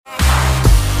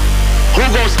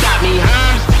gon' stop me,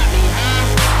 huh?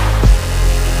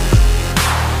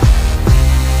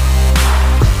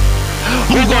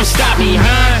 Who gon' stop me,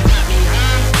 huh?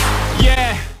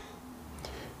 Yeah.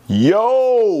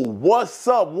 Yo, what's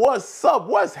up? What's up?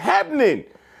 What's happening?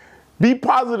 Be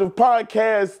Positive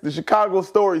Podcast, the Chicago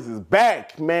Stories is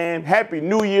back, man. Happy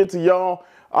New Year to y'all.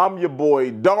 I'm your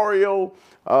boy, Darrian.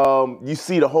 You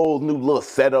see the whole new little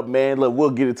setup, man. Look, we'll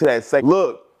get into that second.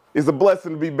 Look, it's a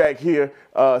blessing to be back here.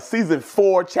 Season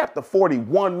 4, chapter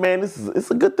 41, man.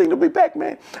 It's a good thing to be back,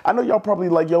 man. I know y'all probably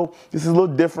like, yo, this is a little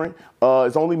different.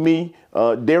 It's only me.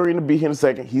 Darrian will be here in a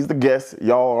second. He's the guest.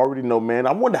 Y'all already know, man.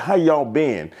 I wonder how y'all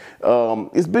been.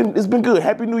 It's been good.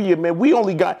 Happy New Year, man. We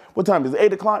only got, what time is it?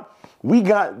 8 o'clock? We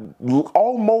got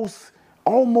almost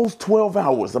 12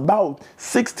 hours, about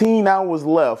 16 hours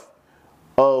left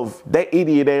of that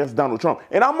idiot ass Donald Trump.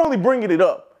 And I'm only bringing it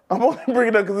up. I'm only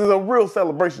bringing it up because it's a real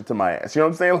celebration to my ass. You know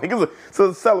what I'm saying? Like it's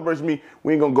a celebration to me.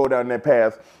 We ain't gonna go down that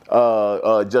path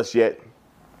just yet.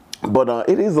 But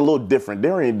it is a little different.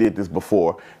 Darrian did this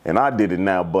before, and I did it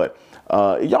now. But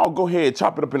y'all go ahead,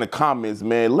 chop it up in the comments,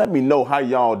 man. Let me know how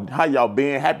y'all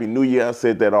been. Happy New Year. I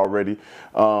said that already.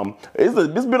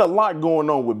 There's been a lot going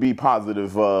on with Be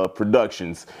Positive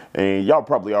Productions, and y'all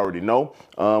probably already know.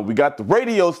 We got the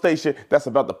radio station that's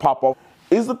about to pop off.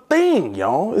 It's a thing,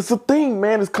 y'all. It's a thing,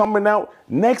 man. It's coming out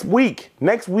next week.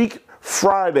 Next week,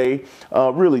 Friday,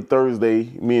 really Thursday,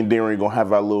 me and Darrian gonna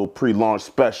have our little pre-launch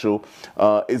special.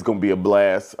 It's gonna be a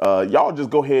blast. Y'all just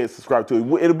go ahead and subscribe to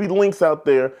it. It'll be links out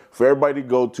there for everybody to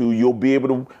go to. You'll be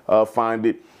able to find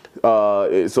it.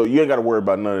 So you ain't got to worry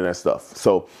about none of that stuff.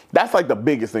 So that's like the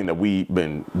biggest thing that we've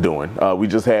been doing. We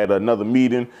just had another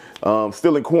meeting,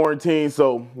 still in quarantine.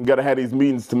 So we got to have these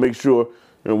meetings to make sure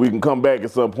we can come back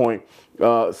at some point.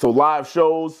 So live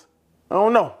shows, I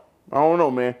don't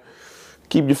know, man.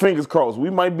 Keep your fingers crossed. We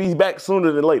might be back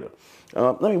sooner than later.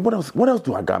 What else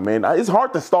do I got, man? It's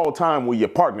hard to stall time when your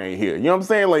partner ain't here. You know what I'm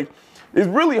saying? Like, it's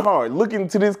really hard looking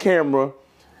to this camera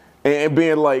and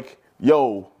being like,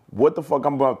 yo, what the fuck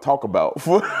I'm about to talk about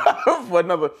for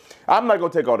another. I'm not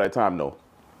going to take all that time, though.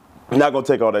 I'm not going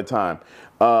to take all that time.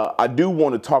 I do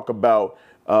want to talk about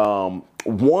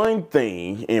one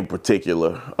thing in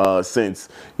particular, since,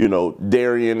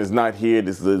 Darrian is not here.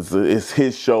 This is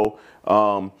his show.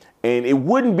 And it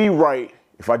wouldn't be right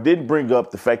if I didn't bring up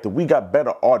the fact that we got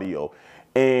better audio.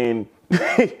 And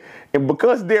and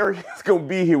because Darrian's gonna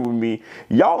be here with me,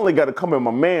 y'all only gotta come in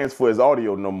my man's for his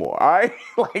audio no more, all right?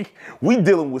 Like, we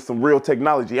dealing with some real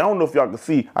technology. I don't know if y'all can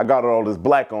see, I got all this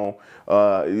black on.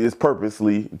 It's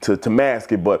purposely to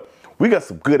mask it, but we got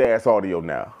some good ass audio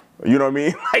now. You know what I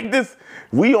mean? Like this,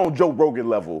 we on Joe Rogan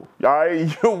level, all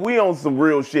right? We on some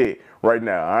real shit right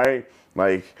now, all right?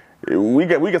 Like, we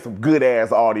got some good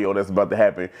ass audio that's about to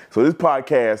happen. So this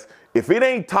podcast, if it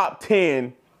ain't top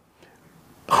 10,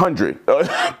 100,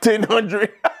 1000,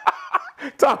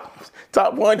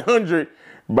 top 100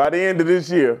 by the end of this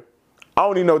year, I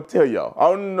don't even know what to tell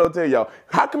y'all.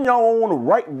 How come y'all don't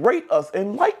want to rate us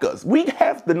and like us? We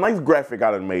have the nice graphic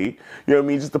I done made, you know what I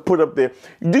mean, just to put up there.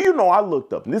 Do you know, I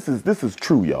looked up, and this is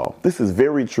true, y'all. This is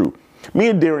very true. Me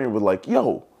and Darrian were like,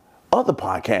 yo, other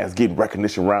podcasts getting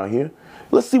recognition around here.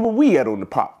 Let's see what we had on the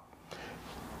pop.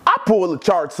 I pulled the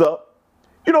charts up.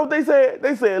 You know what they said?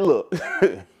 They said, look,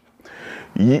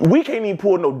 we can't even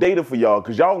pull no data for y'all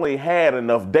because y'all ain't had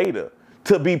enough data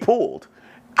to be pulled.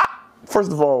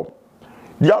 First of all,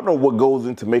 y'all know what goes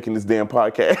into making this damn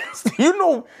podcast. you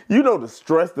know the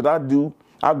stress that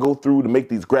I go through to make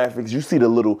these graphics. You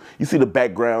see the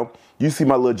background. You see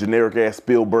my little generic ass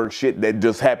Spielberg shit that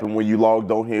just happened when you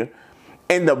logged on here.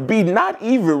 And to be not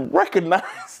even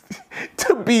recognized,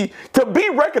 to be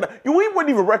recognized. We wouldn't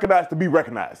even recognize to be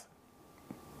recognized.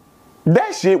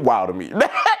 That shit wild to me.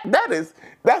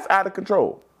 That's out of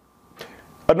control.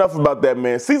 Enough about that,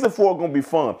 man. Season 4 gonna be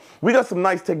fun. We got some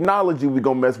nice technology we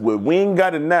gonna mess with. We ain't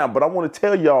got it now, but I want to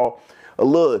tell y'all a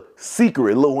little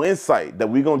secret, a little insight that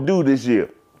we gonna do this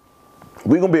year.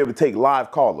 We're gonna be able to take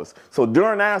live callers. So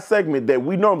during our segment that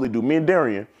we normally do, me and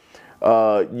Darrian,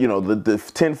 the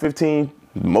 10, 15,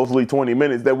 mostly 20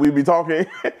 minutes that we be talking,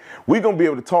 we're going to be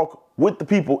able to talk with the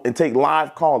people and take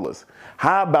live callers.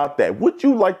 How about that? Would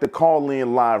you like to call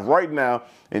in live right now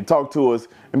and talk to us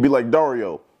and be like,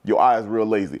 Darrian, your eyes real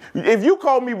lazy? If you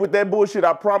call me with that bullshit,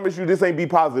 I promise you this ain't Be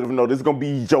Positive. No, this is going to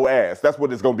be your ass. That's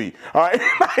what it's going to be. All right?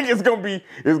 It's going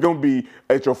to be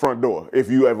at your front door if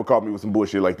you ever call me with some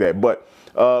bullshit like that. But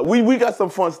we got some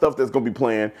fun stuff that's going to be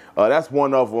playing. That's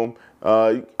one of them.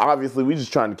 Obviously, we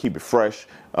just trying to keep it fresh.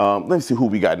 Let me see who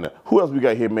we got now. Who else we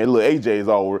got here, man? Look, AJ is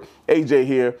all over. AJ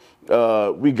here.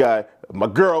 We got my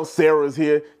girl Sarah's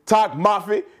here. Talk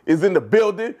Moffitt is in the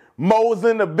building. Mo's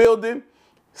in the building.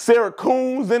 Sarah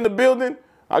Coons in the building.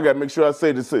 I gotta make sure I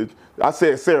say this. I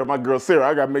said Sarah, my girl Sarah.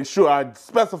 I gotta make sure I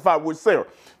specify which Sarah.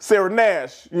 Sarah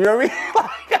Nash. You know what I mean?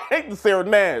 Like, I hate the Sarah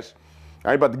Nash.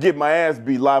 I ain't about to get my ass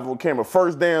beat live on camera.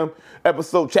 First damn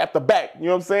episode, chapter back. You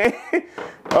know what I'm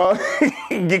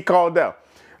saying? Get called out.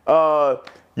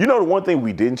 You know the one thing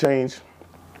we didn't change?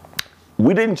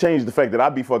 We didn't change the fact that I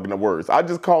be fucking the words. I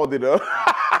just called it an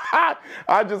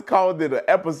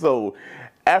episode.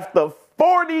 After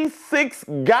 46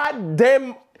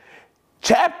 goddamn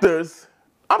chapters,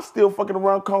 I'm still fucking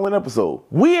around calling episode.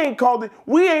 We ain't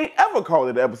ever called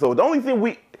it an episode. The only thing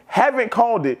we haven't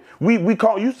called it,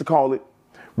 used to call it,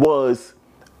 was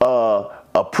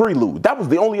a prelude. That was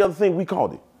the only other thing we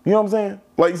called it. You know what I'm saying?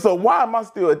 Like, so why am I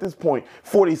still at this point,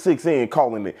 46 in,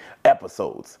 calling it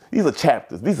episodes? These are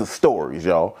chapters. These are stories,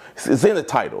 y'all. It's in the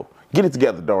title. Get it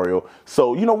together, Dario.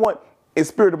 So, you know what? In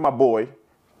spirit of my boy,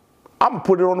 I'm going to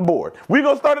put it on the board. We're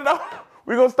going to start it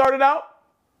out.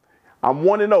 I'm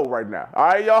 1-0 right now. All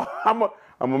right, y'all?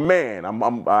 I'm a man.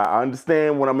 I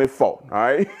understand when I'm in fault. All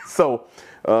right? So,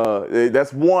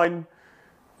 that's one.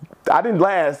 I didn't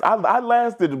last. I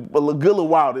lasted a good little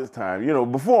while this time. You know,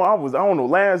 before I don't know,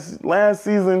 last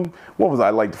season, what was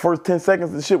I, like the first 10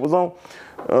 seconds the shit was on?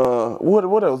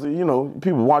 What else? You know,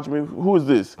 people watching me. Who is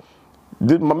this?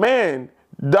 My man,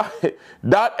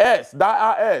 .is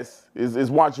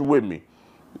is watching with me.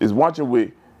 Is watching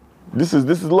with. This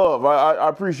is love. I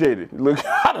appreciate it. Look,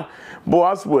 boy,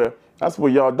 I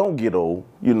swear y'all don't get old.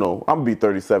 You know, I'm gonna be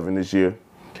 37 this year.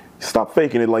 Stop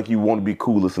faking it like you want to be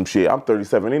cool or some shit. I'm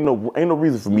 37. Ain't no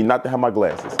reason for me not to have my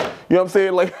glasses. You know what I'm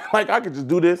saying? Like I could just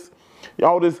do this,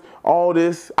 all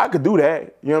this. I could do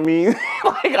that. You know what I mean?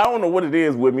 Like, I don't know what it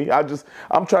is with me.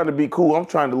 I'm trying to be cool. I'm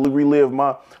trying to relive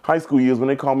my high school years when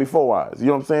they called me Four Eyes. You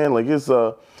know what I'm saying? Like, it's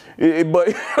but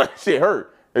that shit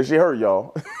hurt. That shit hurt,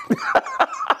 y'all.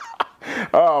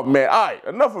 Oh man. All right.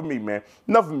 Enough of me, man.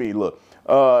 Enough of me. Look,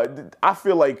 I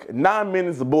feel like 9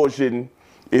 minutes of bullshitting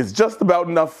is just about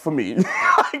enough for me.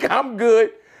 Like, I'm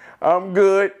good. I'm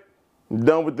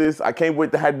done with this. I can't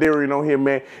wait to have Darrian on here,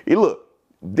 man. Hey, look,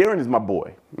 Darrian is my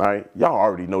boy, all right? Y'all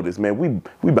already know this, man. We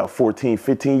about 14,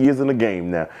 15 years in the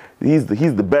game now. He's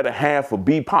the better half of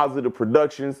Be Positive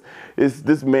Productions.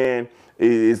 This man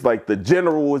is like the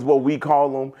general is what we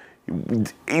call him.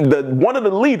 One of the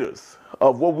leaders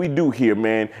of what we do here,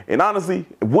 man. And honestly,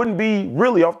 it wouldn't be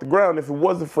really off the ground if it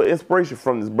wasn't for inspiration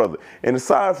from this brother. And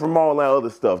aside from all that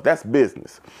other stuff, that's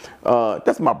business.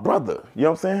 That's my brother. You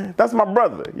know what I'm saying? That's my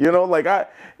brother. You know, like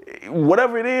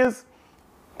whatever it is,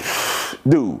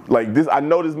 dude, like this, I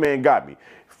know this man got me.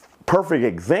 Perfect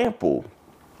example.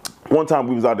 One time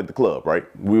we was out at the club, right?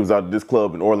 We was out at this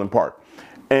club in Orland Park.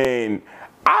 And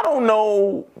I don't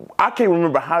know, I can't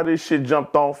remember how this shit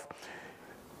jumped off.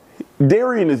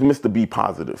 Darrian is Mr. Be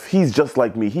Positive. He's just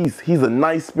like me. He's a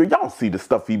nice spirit. Y'all see the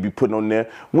stuff he be putting on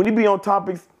there. When he be on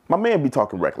topics, my man be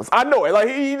talking reckless. I know it. Like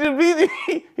he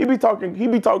be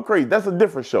talking crazy. That's a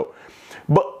different show.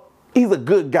 But he's a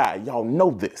good guy. Y'all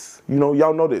know this. You know,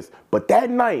 y'all know this. But that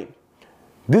night,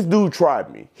 this dude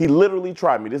tried me. He literally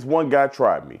tried me. This one guy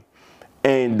tried me.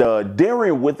 And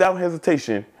Darrian, without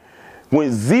hesitation,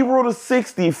 went 0 to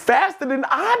 60 faster than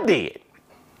I did.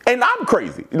 And I'm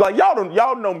crazy. Like,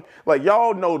 y'all know, like,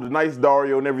 y'all know the nice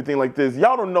Dario and everything like this.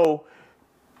 Y'all don't know,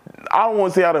 I don't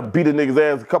want to say I done beat a nigga's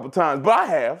ass a couple times, but I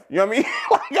have. You know what I mean?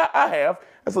 Like, I have.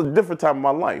 That's a different time of my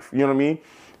life. You know what I mean?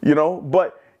 You know,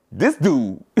 but this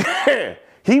dude,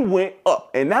 he went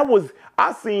up. And that was,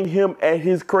 I seen him at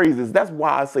his craziest. That's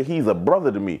why I say he's a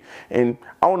brother to me. And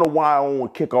I don't know why I don't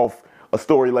want to kick off a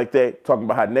story like that, talking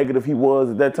about how negative he was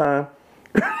at that time.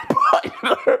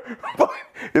 but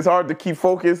it's hard to keep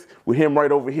focused with him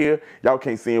right over here. Y'all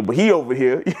can't see him, but he over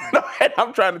here. You know, and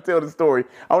I'm trying to tell the story.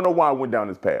 I don't know why I went down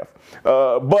this path,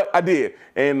 but I did.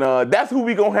 And that's who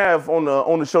we gonna have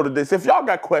on the show today. So if y'all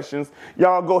got questions,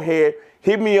 y'all go ahead,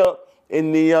 hit me up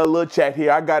in the little chat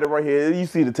here. I got it right here. You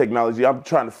see the technology. I'm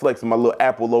trying to flex my little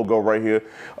Apple logo right here.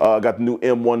 Got the new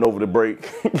M1 over the break.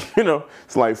 You know,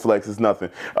 slight flex, it's nothing.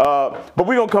 But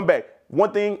we're gonna come back.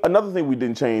 Another thing we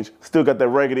didn't change, still got that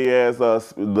raggedy ass,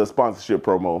 the sponsorship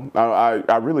promo.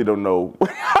 I really don't know.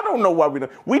 I don't know why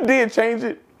we did change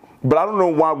it, but I don't know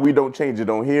why we don't change it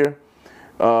on here.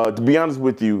 To be honest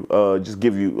with you, just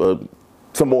give you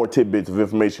some more tidbits of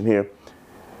information here.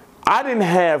 I didn't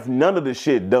have none of the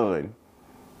shit done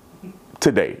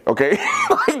today, okay?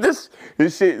 Like this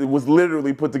shit was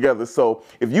literally put together. So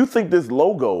if you think this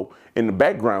logo in the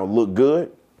background look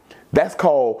good, that's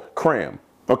called cram.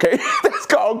 Okay, that's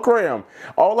called cram.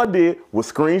 All I did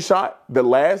was screenshot the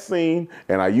last scene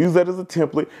and I used that as a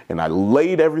template and I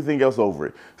laid everything else over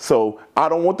it. So I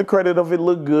don't want the credit of it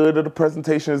look good or the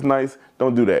presentation is nice.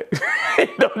 Don't do that.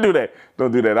 Don't do that.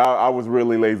 Don't do that. I was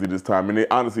really lazy this time. And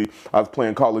honestly, I was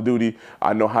playing Call of Duty.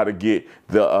 I know how to get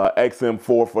the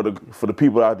XM4 for the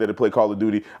people out there that play Call of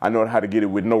Duty. I know how to get it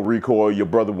with no recoil. Your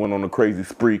brother went on a crazy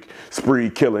spree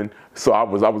killing. So I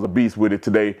was a beast with it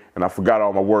today and I forgot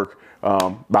all my work.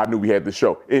 But I knew we had the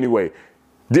show. Anyway,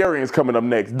 Darrian's coming up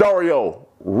next. Dario,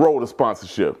 roll the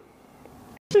sponsorship.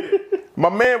 My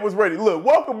man was ready. Look,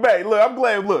 welcome back. Look, I'm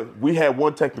glad. Look, we had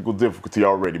one technical difficulty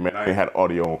already, man. I ain't had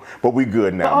audio on, but we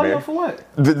good now, man. Audio for what?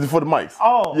 For the mics.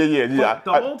 Oh. Yeah.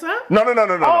 The whole time? No.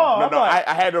 Oh,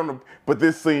 I had it on the, but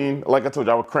this scene, like I told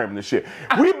you, I was cramming this shit.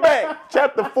 We back,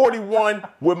 chapter 41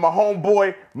 with my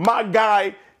homeboy, my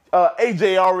guy,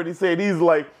 AJ already said he's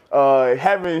like,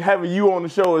 having you on the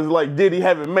show is like Diddy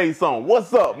having Mace on.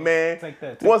 What's up, man? Take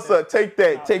that. What's up? Take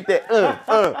that.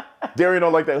 Darrian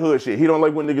don't like that hood shit. He don't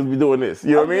like when niggas be doing this.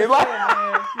 You know what I mean? Like,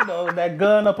 man, you know, that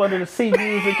gun up under the seat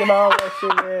music and all that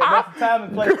shit, man. That's the time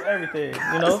and place for everything,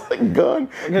 you know? it's like gun.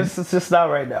 It's just not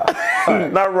right now. Sorry.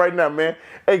 Not right now, man.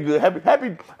 Hey, good.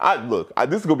 Happy.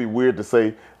 This is gonna be weird to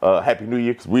say Happy New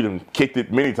Year because we done kicked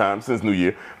it many times since New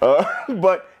Year.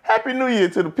 But Happy New Year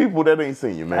to the people that ain't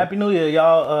seen you, man. Happy New Year,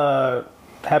 y'all.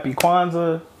 Happy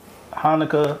Kwanzaa,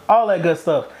 Hanukkah, all that good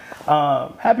stuff.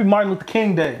 Happy Martin Luther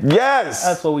King Day. Yes.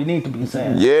 That's what we need to be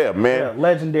saying. Yeah, man. Yeah,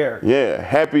 legendary. Yeah.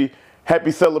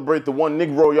 Happy celebrate the one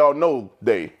Negro y'all know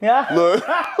day. Yeah. Look.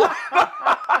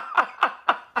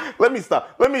 Let me stop.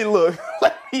 Let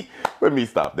me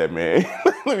stop that, man.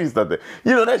 Let me stop that.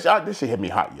 You know, this shit hit me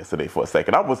hot yesterday for a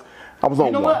second. I was on one.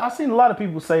 You know what? I've seen a lot of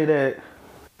people say that.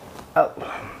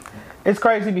 It's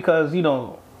crazy because, you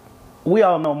know, we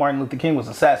all know Martin Luther King was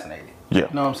assassinated. Yeah.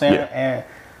 You know what I'm saying? Yeah. And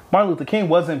Martin Luther King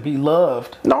wasn't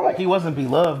beloved. No. Like, he wasn't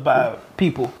beloved by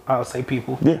people. I'll say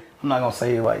people. Yeah. I'm not going to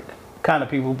say, like, kind of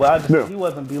people, but he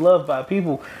wasn't beloved by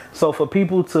people. So for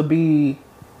people to be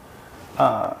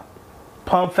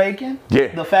pump faking,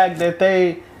 the fact that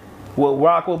they will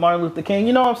rock with Martin Luther King,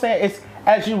 you know what I'm saying? It's,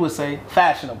 as you would say,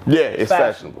 fashionable. Yeah, it's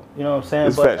fashionable. You know what I'm saying?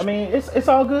 It's but fashionable. I mean, it's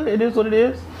all good. It is what it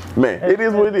is. Man, it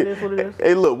is what it is. It is what it is.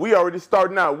 Hey, look, we already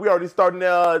starting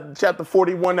chapter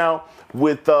 41 out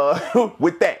with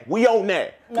that. We own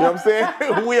that. You know what I'm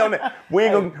saying? We own that. We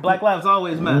ain't gonna. Black lives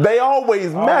always matter. They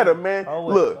always matter, man.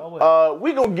 Always, look,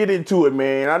 we gonna get into it,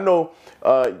 man. I know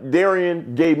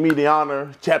Darrian gave me the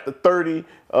honor, chapter 30,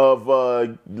 of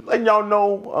letting y'all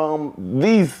know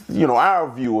these, you know, our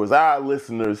viewers, our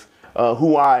listeners,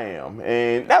 who I am,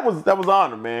 and that was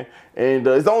honor, man. And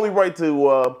it's only right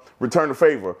to return the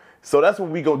favor. So that's what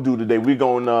we gonna do today. We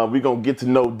gonna get to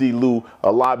know D. Lou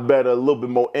a lot better, a little bit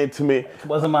more intimate. It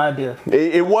wasn't my idea.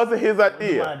 It wasn't his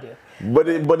idea. But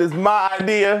it's my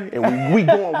idea, and we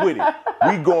going with it.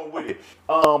 We going with it.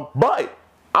 But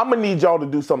I'm gonna need y'all to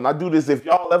do something. I do this if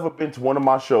y'all ever been to one of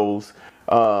my shows.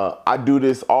 I do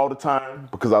this all the time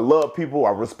because I love people.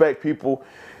 I respect people.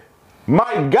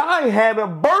 My guy had a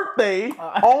birthday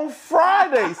on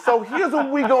Friday. So here's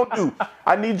what we gonna do.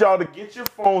 I need y'all to get your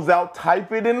phones out,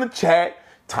 type it in the chat.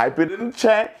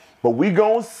 But we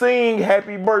gonna sing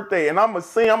happy birthday. And I'm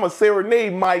gonna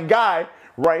serenade my guy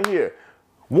right here.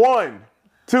 1,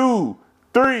 2,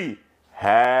 3.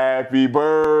 Happy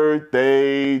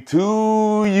birthday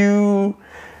to you.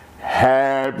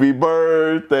 Happy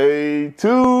birthday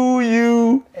to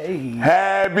you. Hey.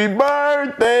 Happy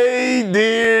birthday,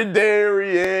 dear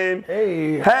Darrian.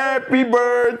 Hey. Happy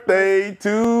birthday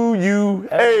to you.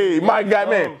 Hey, my guy,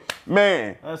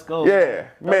 man. Let's go. Yeah,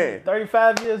 man.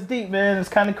 35 years deep, man. It's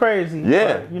kind of crazy.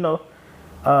 Yeah. But, you know,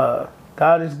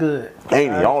 God is good.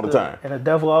 Ain't he all the time? And the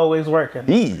devil always working.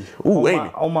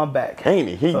 On my back.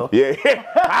 Ain't he?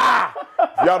 Yeah.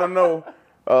 Y'all don't know.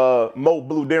 Mo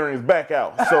blew Darrian's back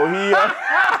out, so he.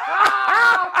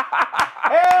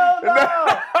 Hell no!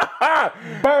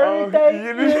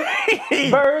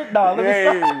 Birthday, bird. No, let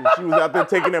me stop. She was out there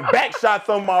taking them back shots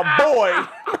on my boy.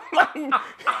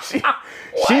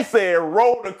 she said,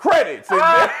 "Roll the credits."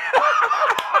 And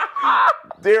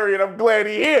Darrian, I'm glad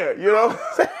he here. You know what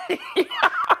I'm saying?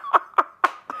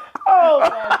 Oh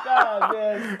my God,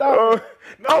 man! Stop it.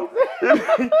 No,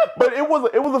 but it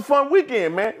was a fun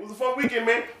weekend, man. It was a fun weekend,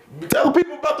 man. Tell the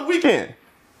people about the weekend.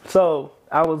 So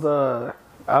I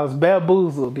was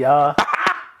bamboozled, y'all.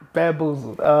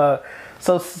 Bamboozled.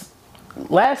 So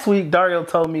last week, Dario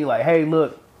told me like, "Hey,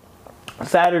 look,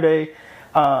 Saturday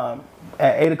at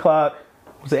 8 o'clock.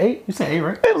 Was it 8? You said 8,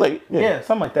 right? It was late. Yeah,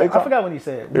 something like that. I forgot when he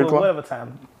said. Whatever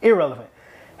time. Irrelevant.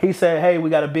 He said, "Hey, we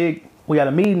got a big we got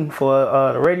a meeting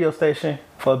for the radio station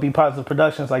for Be Positive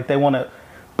Productions. Like they want to,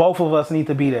 both of us need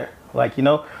to be there. Like, you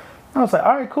know, I was like,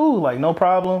 all right, cool. Like, no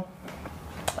problem.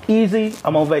 Easy.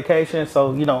 I'm on vacation.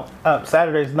 So, you know,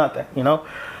 Saturday's nothing, you know.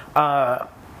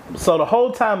 So the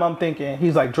whole time I'm thinking,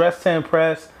 he's like, dress to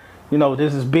impress. You know,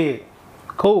 this is big.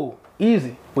 Cool.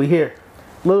 Easy. We here.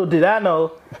 Little did I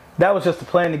know, that was just a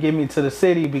plan to get me to the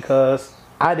city because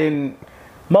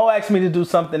Mo asked me to do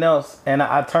something else and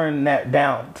I turned that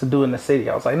down to do in the city.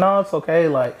 I was like, no, it's okay.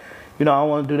 Like, you know, I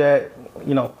want to do that.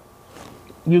 You know,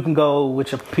 you can go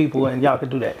with your people and y'all can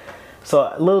do that.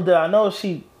 So little did I know,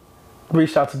 she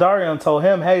reached out to Darrian and told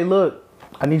him, hey, look,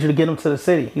 I need you to get him to the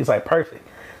city. He's like, perfect.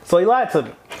 So he lied to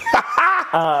me.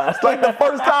 It's like the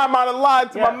first time I done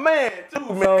lied to my man,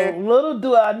 too, man. So little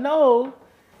do I know,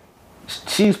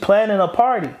 she's planning a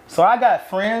party. So I got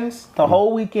friends the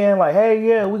whole weekend, like, hey,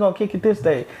 yeah, we're going to kick it this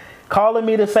day. Calling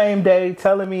me the same day,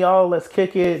 telling me, oh, let's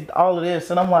kick it, all of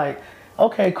this. And I'm like,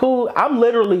 okay, cool. I'm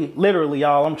literally,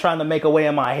 y'all, I'm trying to make a way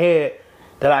in my head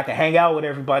that I can hang out with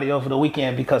everybody over the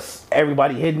weekend because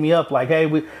everybody hit me up like, hey,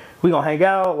 we going to hang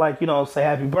out, like, you know, say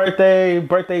happy birthday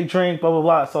drink, blah, blah,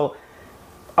 blah. So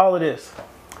all of this.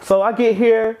 So I get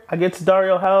here, I get to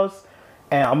Dario's house,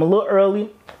 and I'm a little early.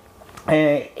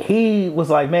 And he was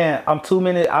like, man, I'm 2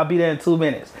 minutes. I'll be there in 2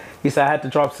 minutes. He said I had to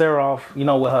drop Sarah off, you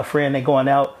know, with her friend. They going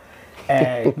out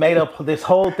and made up this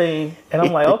whole thing. And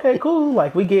I'm like, okay, cool.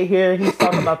 Like we get here. He's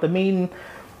talking about the meeting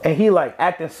and he like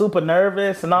acting super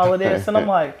nervous and all of this. And I'm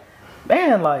like,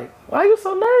 man, like, why are you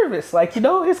so nervous? Like, you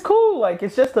know, it's cool. Like,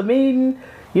 it's just a meeting.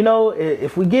 You know,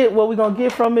 if we get what we're going to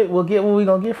get from it, we'll get what we're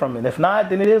going to get from it. If not,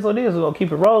 then it is what it is. We're going to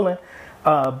keep it rolling.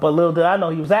 But little did I know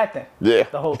he was acting the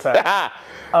whole time.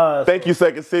 Thank you,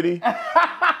 Second City.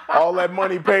 All that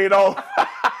money paid off.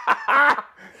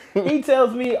 He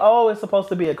tells me, oh, it's supposed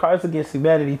to be a Cards Against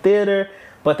Humanity theater,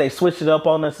 but they switched it up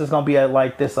on us. It's going to be at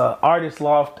like this artist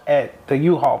loft at the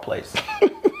U-Haul place.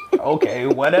 Okay,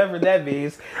 whatever that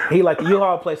means. He like the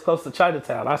U-Haul place close to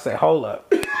Chinatown. I said, hold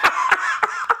up.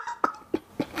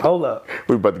 Hold up.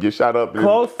 We about to get shot up.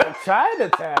 Close to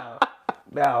Chinatown.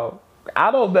 Now,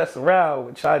 I don't mess around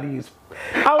with Chinese.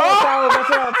 I don't mess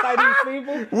around with Chinese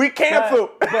people. We canceled.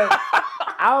 But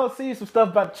I don't see some stuff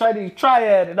about the Chinese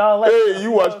triad and all that. Hey, stuff,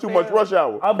 you watch too much Rush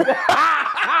Hour.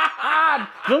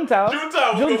 Juntao.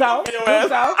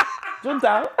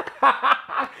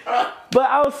 But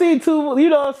I was seeing too, you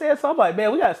know what I'm saying? So I'm like,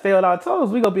 man, we got to stay on our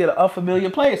toes. We going to be at an unfamiliar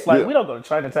place. Like, we don't go to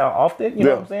Chinatown often. You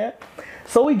know what I'm saying?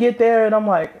 So we get there and I'm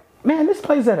like, man, this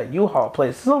place at a U-Haul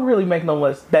place. It don't really make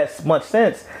that much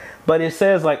sense. But it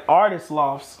says like artist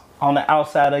lofts on the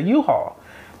outside of U-Haul,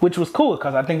 which was cool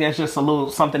because I think that's just a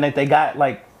little something that they got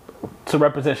like to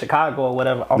represent Chicago or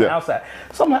whatever on the outside.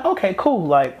 So I'm like, okay, cool.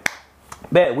 Like,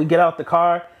 bet we get out the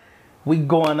car, we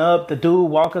going up. The dude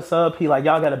walk us up. He like,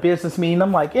 y'all got a business meeting.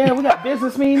 I'm like, yeah, we got a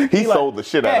business meeting. He sold the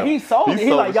shit out of him. Yeah, he sold it.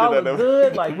 He like, y'all look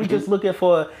good. Like, we just looking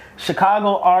for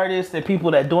Chicago artists and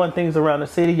people that doing things around the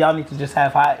city. Y'all need to just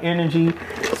have high energy,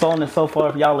 so on and so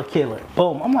forth. Y'all are killing.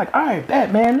 Boom. I'm like, all right,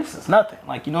 bet, man, this is nothing.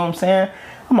 Like, you know what I'm saying?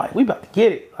 I'm like, we about to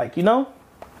get it. Like, you know,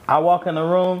 I walk in the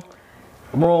room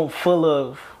full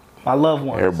of my loved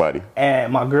ones. Everybody.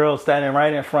 And my girl standing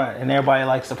right in front and everybody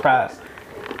like surprised.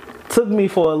 Took me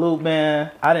for a loop,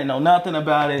 man. I didn't know nothing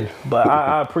about it, but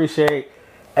I appreciate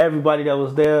everybody that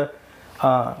was there.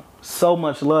 So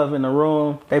much love in the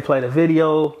room. They played a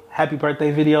video, happy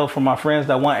birthday video from my friends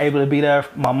that weren't able to be there.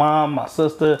 My mom, my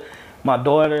sister, my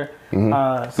daughter.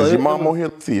 So is your mom on here?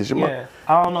 Let's see. Is your mom? Yeah,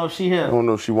 I don't know if she here. I don't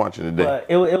know if she watching today. But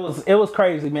it was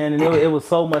crazy, man, and it was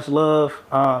so much love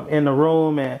in the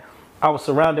room, and I was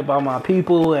surrounded by my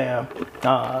people, and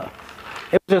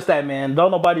it was just that, man.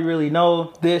 Don't nobody really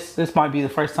know this. This might be the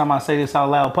first time I say this out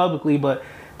loud publicly, but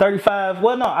 35,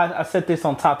 well, no, I said this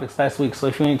on Topics last week, so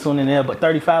if you ain't tuning in, but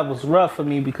 35 was rough for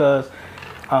me because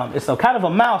it's a kind of a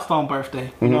milestone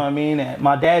birthday, you know what I mean? And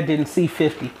my dad didn't see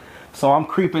 50, so I'm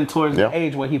creeping towards the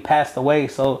age where he passed away.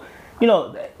 So, you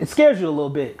know, it scares you a little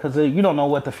bit because you don't know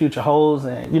what the future holds.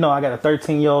 And, you know, I got a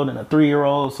 13-year-old and a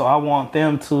 3-year-old, so I want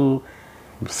them to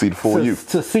see the full you.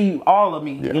 To see all of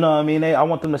me, you know what I mean? I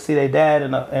want them to see their dad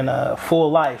in a full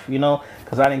life, you know,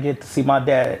 because I didn't get to see my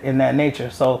dad in that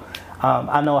nature. So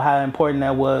I know how important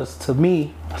that was to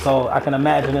me, so I can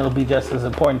imagine it'll be just as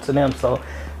important to them. So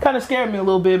kind of scared me a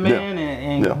little bit,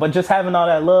 man. But just having all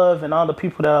that love and all the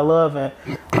people that I love and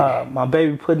my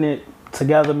baby putting it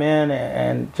together, man,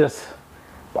 and just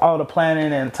all the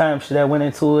planning and time that went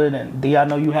into it. And D, I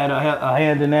know you had a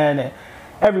hand in that, and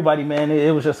everybody, man.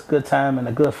 It was just a good time and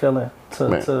a good feeling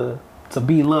to to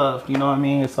be loved. You know what I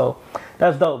mean? So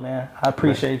that's dope, man. I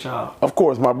appreciate y'all. Of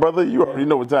course, my brother. You already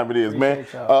know what time it is, man.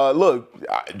 Look,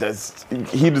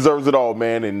 he deserves it all,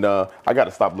 man. And I got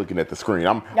to stop looking at the screen.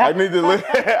 I need to look.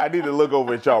 I need to look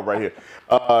over at y'all right here.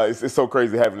 It's so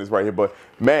crazy having this right here, but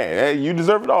man, hey, you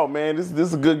deserve it all, man. This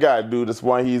is a good guy, dude. That's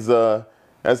why he's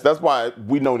that's why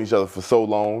we known each other for so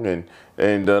long,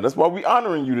 and that's why we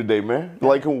honoring you today, man.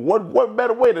 Like, what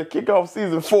better way to kick off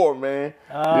season 4, man?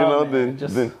 Than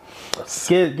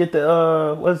get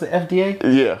the what's the FDA?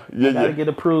 Yeah. Gotta get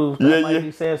approved. Might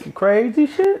be saying some crazy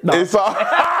shit. No. It's all.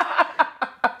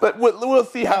 But we'll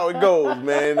see how it goes,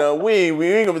 man. We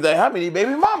ain't gonna be like, how many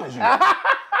baby mamas you got?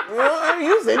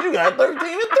 You said you got 13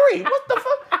 and 3. What the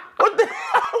fuck?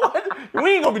 What?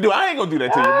 We ain't gonna be doing. I ain't gonna do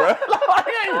that to you, bro.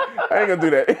 I ain't gonna do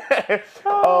that.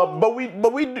 But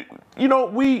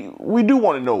we do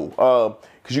want to know,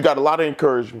 because you got a lot of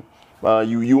encouragement.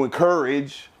 You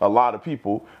encourage a lot of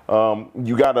people.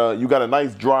 You got a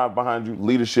nice drive behind you.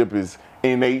 Leadership is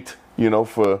innate.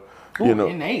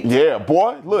 Innate. Yeah,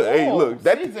 boy. Look, hey, look.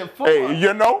 Season 4.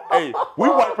 Hey, we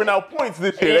wiping out points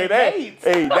this year.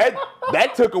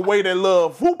 That took away that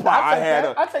little fupa I had.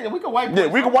 I tell you, we can wipe. Yeah,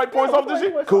 we can wipe points off this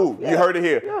year. Cool. You heard it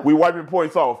here. Yeah. We wiping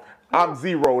points off. I'm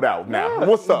zeroed out now. Yeah.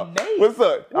 What's up? Innate. What's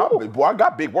up? Boy, I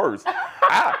got big words.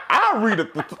 I read a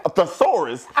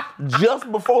thesaurus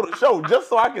just before the show, just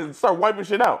so I can start wiping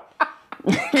shit out.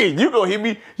 You gonna hear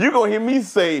me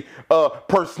say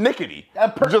persnickety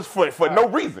just for no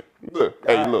reason. Look,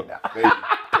 hey,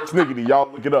 persnickety,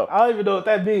 y'all look it up. I don't even know what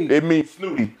that means. It means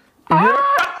snooty.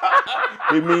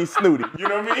 It means snooty. You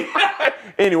know what I mean?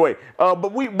 Anyway,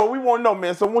 but we want to know,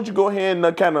 man. So why don't you go ahead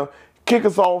and kind of kick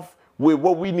us off with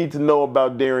what we need to know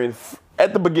about Darrian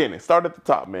at the beginning. Start at the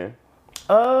top, man.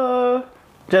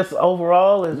 Just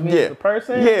overall as me as a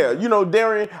person? Yeah,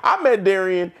 Darrian, I met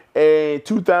Darrian in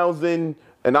 2000,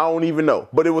 and I don't even know.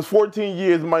 But it was 14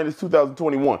 years minus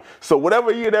 2021. So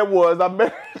whatever year that was, I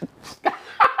met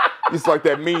It's like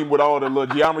that meme with all the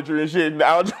little geometry and shit.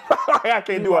 I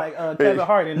can't do it. Like Kevin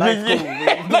Hart in night school.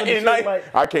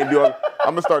 I can't do it.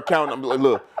 I'm going to start counting. I'm like,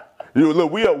 look,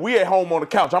 we at home on the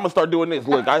couch. I'm going to start doing this.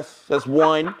 Look, that's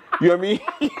one. You know what I mean?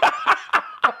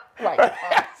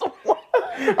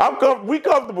 We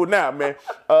comfortable now, man.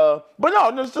 But no,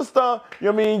 it's just you know what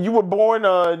I mean. You were born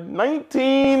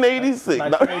 1986.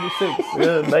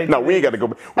 1986. Yeah, no, we ain't got to go.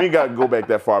 We ain't got to go back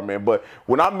that far, man. But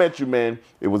when I met you, man,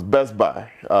 it was Best Buy.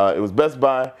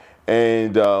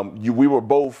 And we were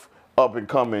both up and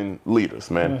coming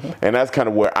leaders, man. Mm-hmm. And that's kind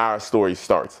of where our story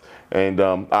starts. And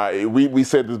we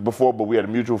said this before, but we had a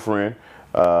mutual friend,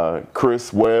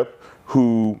 Chris Webb,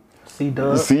 who.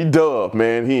 C-Dub,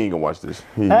 man, he ain't gonna watch this.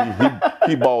 He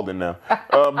balding now.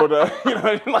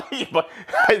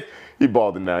 He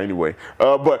balding now anyway.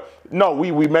 But no,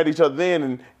 we met each other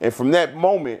then, and from that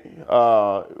moment,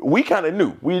 we kind of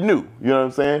knew. We knew, you know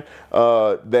what I'm saying,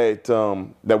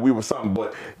 that we were something.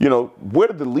 But where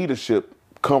did the leadership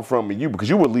come from in you? Because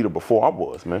you were a leader before I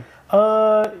was, man.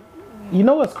 You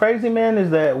know what's crazy, man,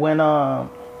 is that when I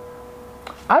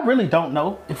really don't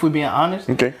know, if we're being honest.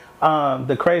 Okay.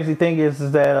 The crazy thing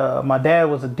is that my dad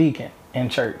was a deacon in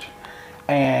church,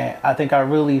 and I think I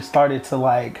really started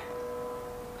to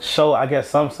show, I guess,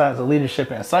 some signs of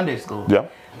leadership in Sunday school. Yeah.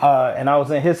 And I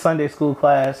was in his Sunday school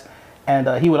class, and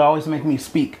he would always make me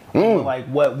speak,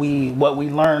 what we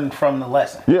learned from the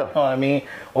lesson. Yeah. You know what I mean,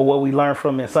 or what we learned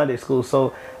from in Sunday school.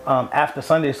 So after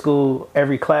Sunday school,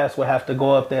 every class would have to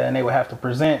go up there and they would have to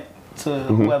present to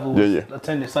whoever was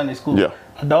attending Sunday school. Yeah.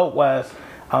 Adult-wise.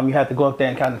 You had to go up there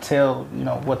and kind of tell,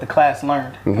 what the class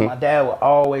learned. Mm-hmm. And my dad would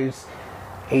always,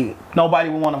 nobody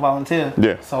would want to volunteer.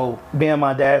 Yeah. So being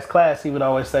my dad's class, he would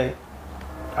always say,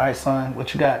 all right, son,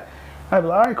 what you got? I'd be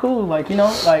like, all right, cool.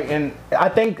 And I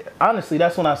think, honestly,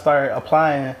 that's when I started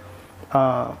applying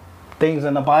things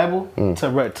in the Bible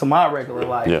to my regular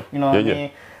life. Yeah. You know what I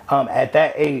mean? At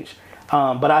that age.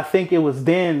 But I think it was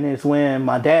then is when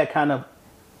my dad kind of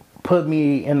put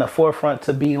me in the forefront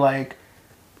to be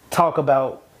talk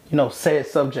about, said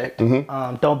subject.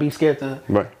 Mm-hmm. Don't be scared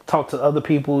to talk to other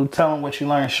people, tell them what you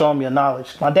learned, show them your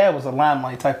knowledge. My dad was a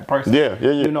limelight type of person. Yeah.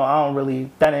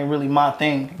 That ain't really my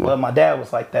thing, but my dad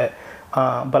was like that.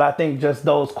 But I think just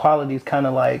those qualities kind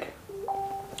of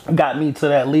got me to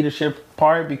that leadership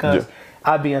part, because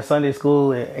I'd be in Sunday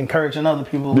school and encouraging other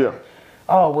people. Yeah.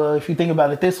 Oh, well, if you think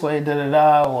about it this way,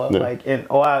 or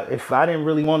if I didn't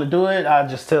really want to do it, I'd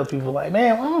just tell people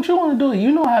man, why don't you want to do it?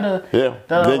 You know how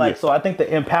to. So I think the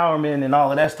empowerment and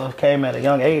all of that stuff came at a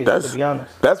young age, to be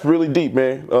honest. That's really deep,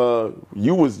 man.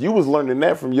 You was learning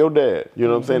that from your dad, you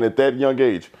know what I'm saying, at that young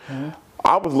age. Mm-hmm.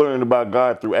 I was learning about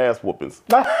God through ass whoopings.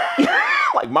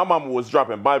 like my mama was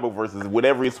dropping Bible verses with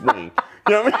every swing.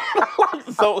 You know what I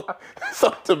mean? so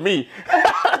to me,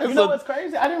 You know what's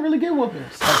crazy? I didn't really get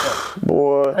whoopings. Like that.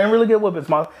 boy. I didn't really get whoopings.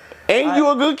 You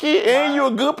a good kid? And you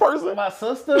a good person? My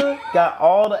sister got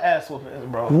all the ass whoopings,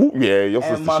 bro. Yeah, your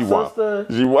sister, And my she sister, wild.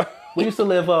 She wild. We used to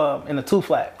live in a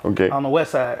 2-flat on the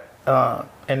west side.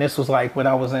 And this was like when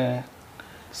I was in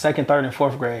 2nd, 3rd, and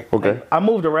 4th grade. Okay. Like, I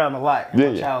moved around a lot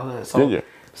in my childhood. So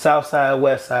south side,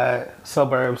 west side,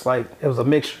 suburbs, like it was a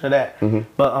mixture of that.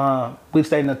 But we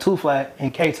stayed in a 2-flat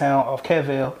in K-Town off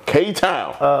Ketville.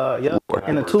 K-Town? Yeah.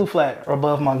 In a 2-flat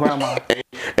above my grandma.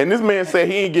 And this man said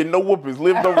he ain't getting no whoopings,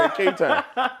 lived over in K-Town.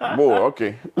 Boy,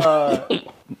 okay.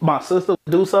 My sister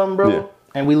would do something, bro,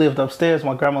 and we lived upstairs.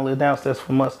 My grandma lived downstairs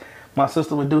from us. My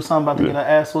sister would do something about to get her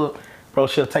ass whooped. Bro,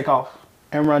 she'll take off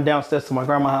and run downstairs to my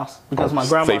grandma's house because my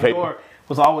grandma's door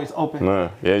was always open.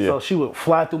 So she would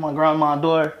fly through my grandma's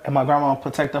door, and my grandma would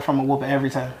protect her from a whooping every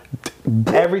time.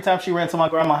 Every time she ran to my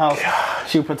grandma's house,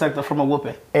 she would protect her from a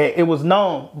whooping. And it was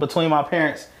known between my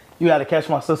parents, you got to catch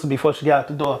my sister before she got out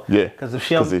the door. Yeah. Because if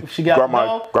she got out the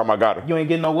door, grandma got her. You ain't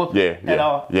getting no whooping at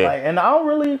all. Yeah. Like, and I don't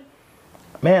really,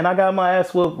 man, I got my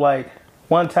ass whooped like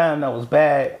one time that was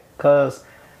bad because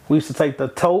we used to take the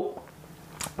tote,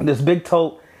 this big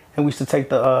tote, and we used to take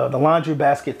the laundry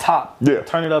basket top,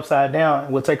 turn it upside down,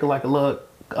 and we'll take like a little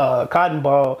cotton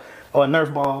ball or a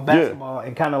Nerf ball, basketball,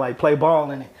 and kind of like play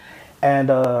ball in it. And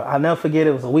I'll never forget,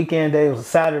 it was a weekend day, it was a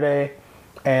Saturday,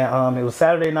 and it was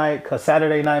Saturday night, because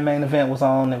Saturday night main event was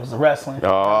on, it was the wrestling,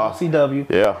 CW.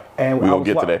 Yeah, and I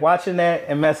was watching that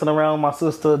and messing around with my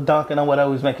sister, dunking or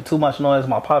whatever, was making too much noise.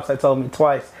 My pops had told me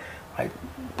twice, like,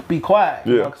 be quiet,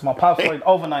 you know, because my pops worked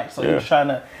overnight, so he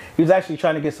was actually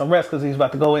trying to get some rest because he was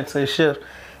about to go into his shift.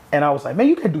 And I was like, man,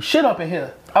 you can't do shit up in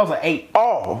here. I was like 8.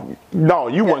 Oh, no,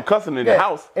 you weren't cussing in the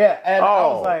house. Yeah, and I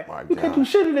was like, you can't do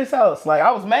shit in this house. Like,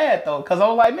 I was mad though, because I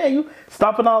was like, man, you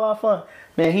stopping all our fun.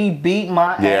 Man, he beat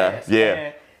my ass.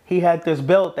 And he had this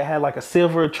belt that had like a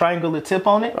silver triangular tip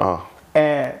on it.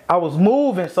 And I was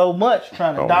moving so much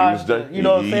trying to dodge you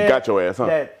know what I'm saying? He got your ass, huh?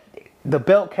 That the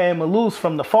belt came loose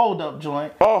from the fold-up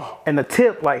joint, and the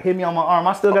tip like hit me on my arm.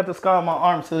 I still got the scar on my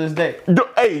arm to this day.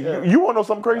 Hey, you want to know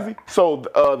something crazy? So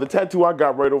the tattoo I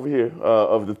got right over here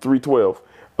of the 312,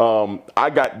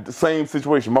 I got the same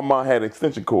situation. My mom had an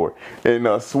extension cord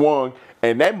and swung,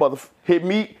 and that mother hit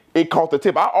me. It caught the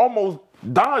tip. I almost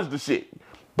dodged the shit,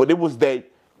 but it was that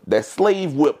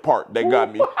slave whip part that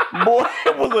got me. Boy,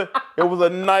 it was a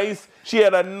nice. She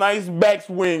had a nice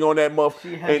backswing on that muff.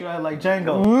 She had you out like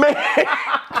Django. Man,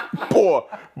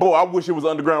 boy, I wish it was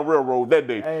Underground Railroad that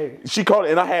day. Hey. She caught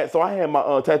it, and I had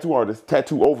my tattoo artist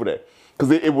tattoo over that because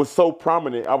it was so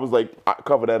prominent. I was like, I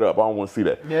cover that up. I don't want to see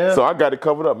that. Yeah. So I got it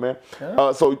covered up, man.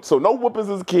 Yeah. So no whoopings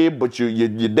as a kid, but your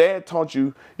dad taught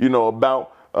you,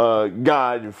 about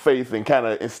God, your faith, and kind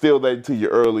of instilled that into you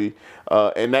early,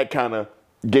 and that kind of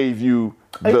gave you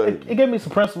it gave me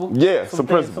some principles. Yeah, some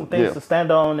principles. Some things to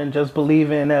stand on and just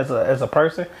believe in as a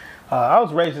person. I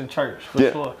was raised in church for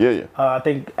sure. Yeah. I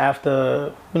think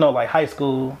after like high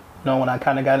school, when I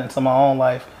kind of got into my own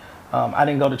life, I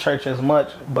didn't go to church as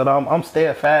much, but I'm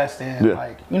steadfast in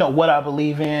what I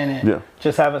believe in and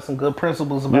just having some good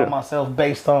principles about myself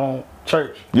based on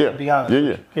church. To be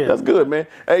honest. Yeah. That's good, man.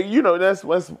 Hey, that's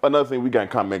another thing we got in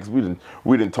common, because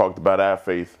we didn't talk about our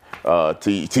faith to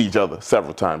each other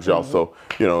several times, y'all. So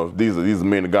these are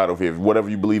men of God over here. Whatever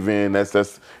you believe in, it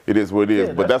is what it is.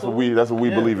 But that's what we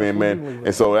believe in, man.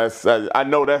 And so I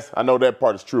know that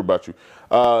part is true about you.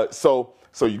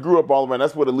 So you grew up all around.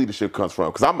 That's where the leadership comes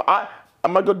from. Because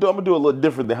I'm gonna do a little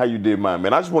different than how you did mine,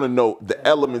 man. I just want to know the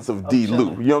elements of D.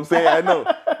 Lou. You know what I'm saying?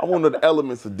 I want to know the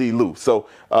elements of D. Lou. So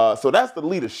that's the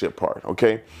leadership part.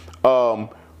 Okay.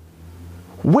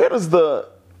 Where does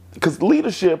because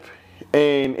leadership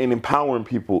and empowering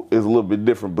people is a little bit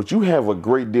different, but you have a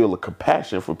great deal of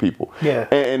compassion for people. Yeah.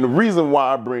 And the reason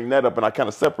why I bring that up and I kind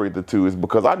of separate the two is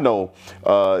because I know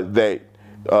that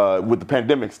with the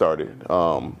pandemic started.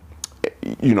 I'm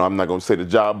not going to say the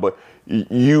job, but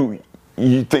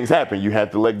things happen. You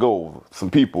had to let go of some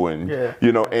people, and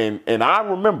and I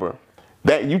remember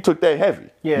that you took that heavy.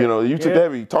 Yeah. You took that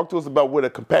heavy. Talk to us about where the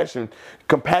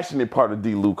compassionate part of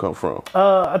D. Lou come from.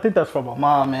 I think that's from my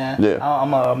mom, man. Yeah.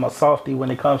 I'm a softie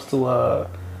when it comes to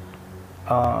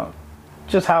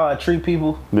just how I treat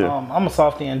people. Yeah. I'm a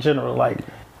softie in general. Like,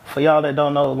 for y'all that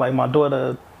don't know, like my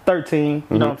daughter, 13.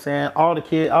 You know what I'm saying? All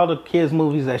the kids'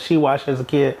 movies that she watched as a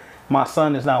kid, my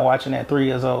son is now watching at 3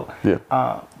 years old. Yeah.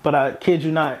 But I kid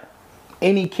you not,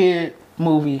 any kid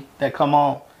movie that come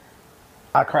on,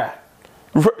 I cry.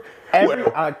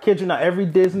 I kid you not, every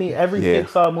Disney, every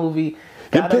Pixar movie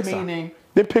got a meaning,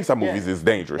 Them Pixar movies is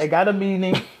dangerous. It got a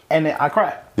meaning, and then I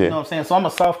cried. Yeah. You know what I'm saying? So I'm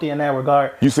a softie in that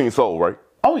regard. You seen Soul, right?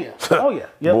 Oh yeah, oh yeah,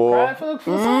 yep. Boy, Cried for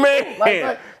Soul.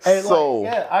 man, Soul.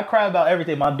 Yeah, I cry about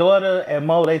everything. My daughter and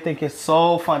Mo, they think it's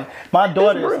so funny. My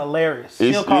daughter is hilarious.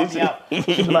 She'll call me out. She'll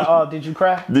be like, "Oh, did you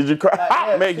cry? Did you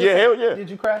cry? Like, hell yeah. Did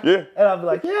you cry? Yeah. And I'll be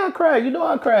like, yeah, I cried. You know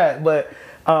I cried. But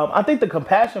I think the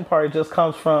compassion part just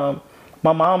comes from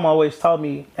my mom always taught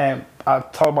me, and I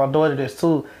taught my daughter this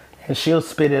too, and she'll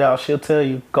spit it out. She'll tell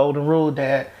you, golden rule,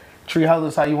 Dad, treat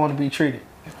others how you want to be treated.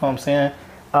 You know what I'm saying?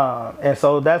 And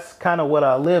so that's kind of what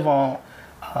I live on.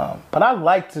 But I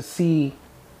like to see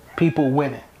people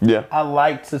winning. Yeah. I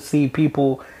like to see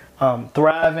people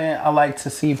thriving. I like to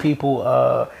see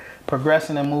people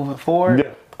progressing and moving forward.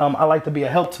 Yeah. I like to be a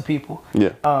help to people.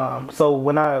 Yeah. So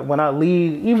when I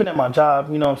lead, even at my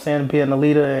job, you know what I'm saying, being a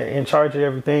leader in charge of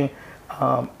everything,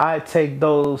 I take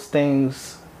those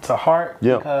things to heart.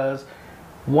 Yeah. Because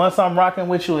once I'm rocking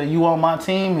with you and you on my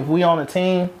team, if we on a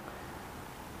team,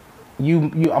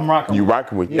 I'm rocking. You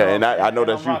rocking with, yeah, and I know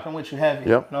that's you. I'm rocking with you heavy.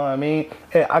 Yep. You know what I mean?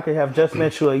 Hey, I could have just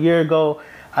met you a year ago.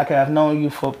 I could have known you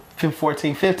for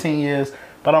 14, 15 years,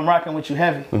 but I'm rocking with you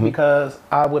heavy because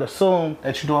I would assume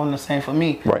that you're doing the same for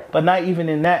me. Right. But not even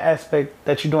in that aspect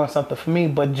that you're doing something for me,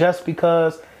 but just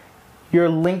because you're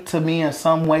linked to me in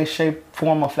some way, shape,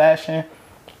 form, or fashion,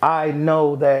 I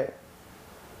know that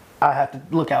I have to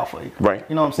look out for you. Right.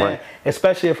 You know what I'm saying? Right.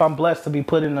 Especially if I'm blessed to be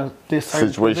put in this certain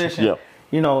Situation, position. yeah.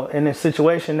 You know, in this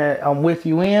situation that I'm with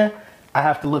you in, I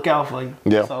have to look out for you.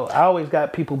 Yeah. So I always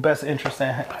got people's best interest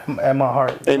at my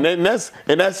heart. And that's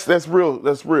real.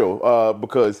 That's real.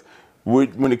 Because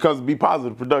when it comes to Be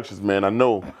Positive Productions, man, I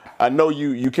know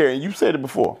you care, and you said it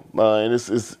before. And this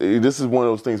is one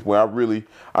of those things where I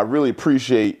really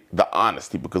appreciate the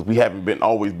honesty, because we haven't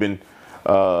always been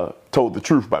told the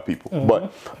truth by people.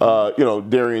 But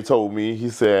Darrian told me, he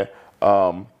said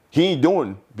he ain't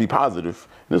doing Be Positive.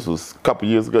 This was a couple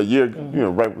years ago,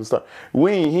 right when we started.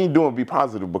 He ain't doing Be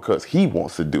Positive because he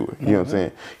wants to do it. You know what I'm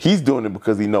saying? He's doing it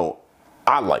because he know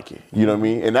I like it. You know what I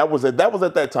mean? And that was at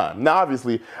that time. Now,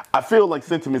 obviously, I feel like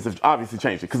sentiments have obviously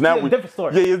changed it, because now different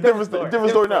story. Yeah, it's different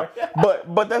story now.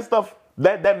 But that stuff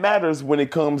that matters when it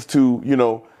comes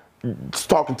to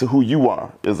talking to who you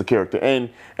are as a character. And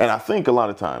I think a lot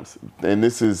of times, and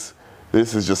this is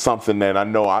just something that I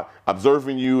know,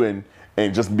 observing you and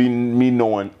just being me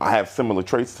knowing I have similar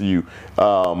traits to you.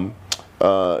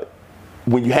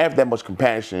 When you have that much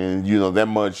compassion, that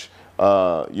much,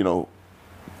 kind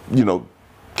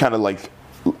of like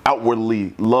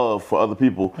outwardly love for other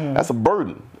people, that's a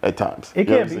burden at times. It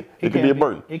can be. It can be a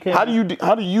burden. How do you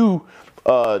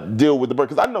deal with the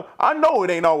burden? Because I know it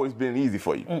ain't always been easy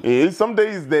for you. It's some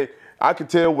days that I could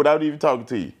tell without even talking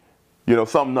to you,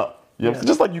 something up.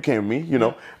 Just like you came with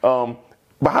me,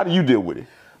 but how do you deal with it?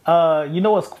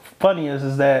 What's funny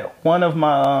is that one of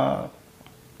my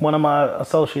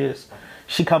associates,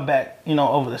 she come back,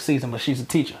 over the season, but she's a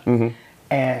teacher.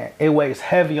 And it weighs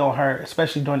heavy on her,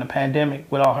 especially during the pandemic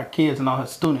with all her kids and all her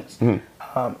students. And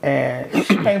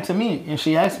she came to me and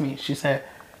she asked me, she said,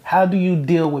 how do you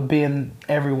deal with being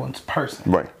everyone's person?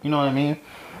 Right. You know what I mean?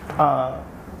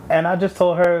 And I just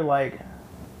told her, like,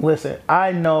 listen,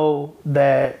 I know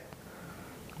that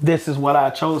this is what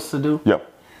I chose to do.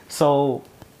 Yep. So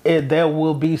there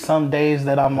will be some days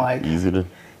that I'm like,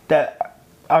 that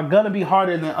are going to be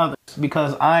harder than others,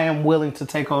 because I am willing to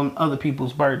take on other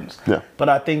people's burdens. Yeah. But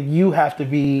I think you have to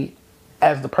be,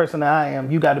 as the person that I am,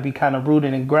 you got to be kind of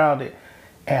rooted and grounded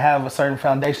and have a certain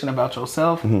foundation about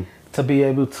yourself to be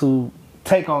able to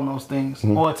take on those things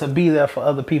or to be there for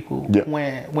other people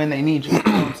when they need you. You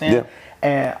know what I'm saying?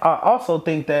 And I also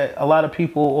think that a lot of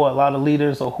people, or a lot of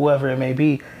leaders, or whoever it may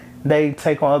be, they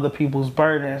take on other people's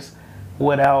burdens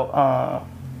without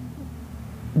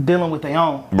dealing with their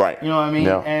own. Right. You know what I mean?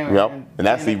 Yeah. And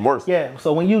that's even worse. Yeah.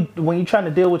 So when you trying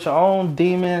to deal with your own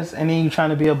demons and then you trying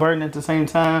to be a burden at the same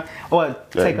time, or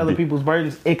take other people's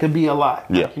burdens, it could be a lot.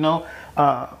 Yeah.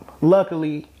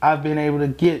 Luckily, I've been able to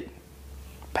get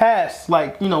past,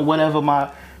 whatever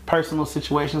my personal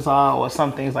situations are, or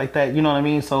some things like that. You know what I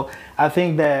mean? So I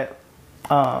think that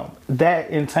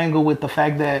that entangled with the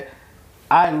fact that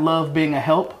I love being a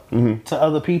help to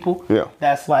other people. Yeah.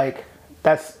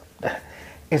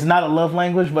 It's not a love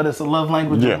language, but it's a love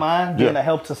language of mine, being a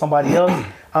help to somebody else.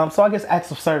 So I guess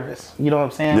acts of service, you know what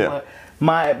I'm saying? Yeah.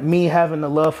 But me having the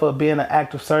love for being an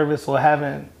act of service, or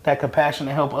having that compassion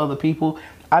to help other people,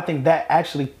 I think that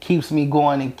actually keeps me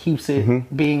going and keeps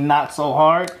it being not so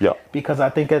hard. Yeah. Because I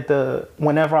think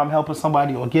whenever I'm helping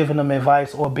somebody or giving them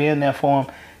advice or being there for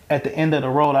them, at the end of the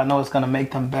road, I know it's going to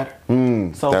make them better.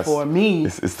 So for me,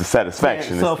 it's the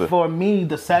satisfaction. For me,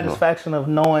 the satisfaction of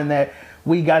knowing that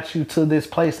we got you to this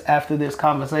place after this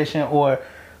conversation, or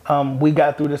we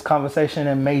got through this conversation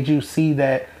and made you see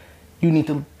that you need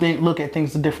to look at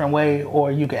things a different way,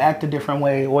 or you can act a different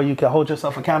way, or you can hold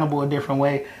yourself accountable a different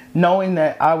way. Knowing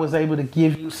that I was able to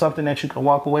give you something that you can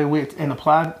walk away with and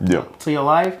apply to your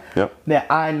life,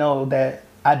 that I know that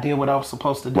I did what I was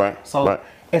supposed to do. Right. So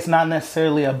it's not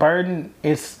necessarily a burden.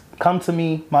 It's come to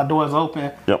me, my door's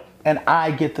open, and I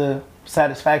get the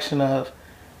satisfaction of,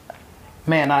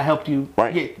 man, I helped you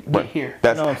get here.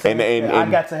 That's, you know what I'm saying? And I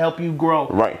got to help you grow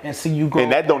and see you grow.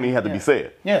 And that don't even have to be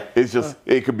said. Yeah. It's just,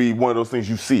 it could be one of those things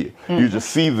you see it. You just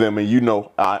see them and you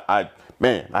know, I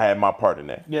had my part in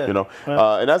that. Yeah. You know?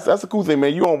 And that's a cool thing,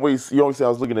 man. You always say, I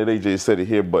was looking at AJ said it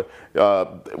here, but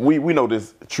we know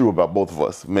this true about both of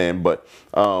us, man. But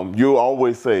you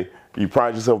always say you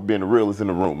pride yourself being the realest in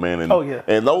the room, man. And,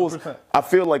 and those, 100%. I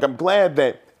feel like I'm glad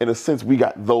that in a sense, we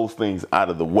got those things out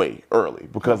of the way early,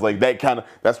 because like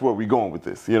that's where we're going with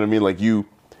this. You know what I mean? Like you're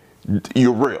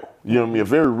real. You know what I mean? A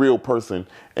very real person,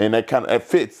 and that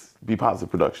fits Be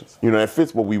Positive Productions. You know, that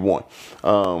fits what we want.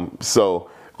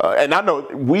 And I know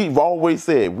we've always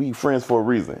said we friends for a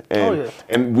reason,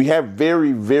 and we have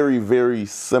very, very, very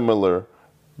similar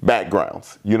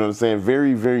backgrounds. You know what I'm saying?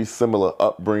 Very, very similar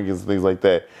upbringings and things like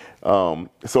that.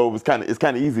 So it's kind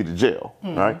of easy to gel,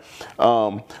 right?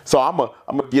 So I'm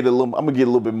gonna get a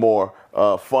little bit more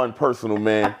fun, personal,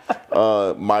 man.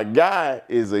 My guy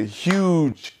is a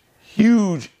huge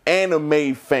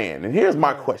anime fan, and here's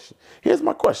my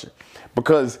question.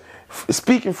 Because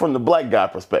speaking from the black guy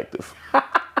perspective,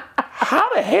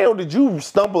 how the hell did you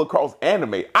stumble across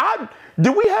anime?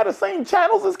 Did we have the same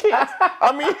channels as kids?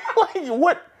 I mean, like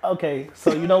what? Okay,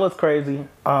 so you know what's crazy?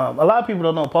 A lot of people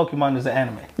don't know Pokemon is an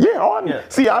anime. Yeah,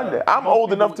 see, I'm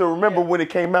old enough to remember when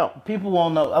it came out. People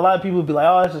won't know. A lot of people be like,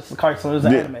 oh, it's just a cartoon, it's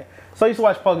an anime. So I used to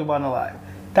watch Pokemon a lot.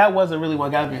 That wasn't really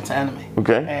what got me into anime.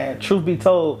 Okay. And truth be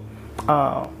told,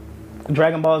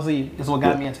 Dragon Ball Z is what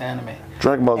got me into anime.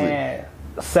 Dragon Ball Z. And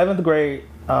 7th grade,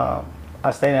 I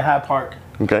stayed in Hyde Park.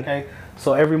 Okay.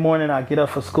 So every morning I get up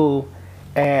for school,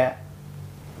 and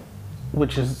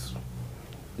which is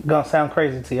gonna sound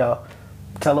crazy to y'all,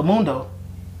 Telemundo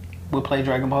would play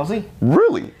Dragon Ball Z.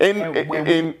 Really?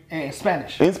 In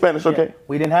Spanish. In Spanish, okay. Yeah.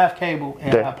 We didn't have cable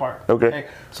in Hyde Park. Okay.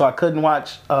 So I couldn't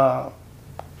watch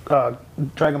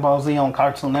Dragon Ball Z on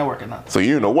Cartoon Network or nothing. So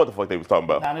you didn't know what the fuck they was talking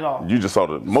about? Not at all. You just saw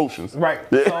the motions. Right.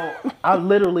 So I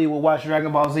literally would watch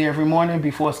Dragon Ball Z every morning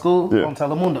before school on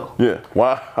Telemundo. Yeah.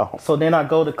 Wow. So then I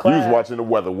go to class. You was watching the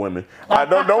Weather Women.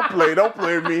 Don't play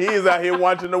with me. He is out here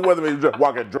watching the Weather Women. He's just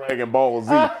walking Dragon Ball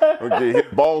Z. Okay, his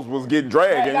balls was getting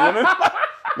dragged. You know?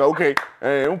 Okay,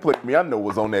 hey, don't play with me. I know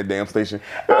what's on that damn station.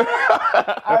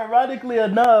 Ironically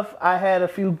enough, I had a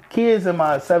few kids in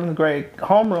my 7th grade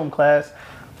homeroom class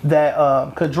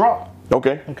that could draw.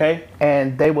 Okay.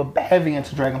 And they were heavy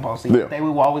into Dragon Ball Z. Yeah. They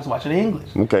would always watch it in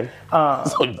English. Okay.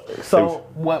 So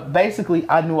what basically,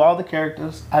 I knew all the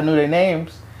characters. I knew their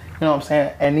names. You know what I'm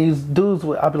saying? And these dudes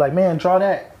I'd be like, man, draw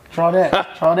that, draw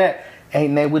that.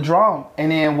 And they would draw them.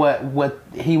 And then what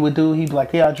he would do, he'd be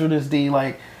like, yeah, I drew this D.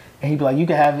 Like, and he'd be like, you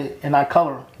can have it. And I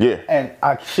color them. Yeah. And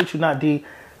I shit you not, D.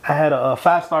 I had a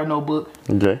 5-star notebook.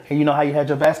 Okay. And you know how you had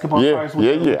your basketball cards?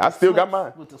 I still got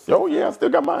mine. I still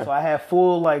got mine. So I had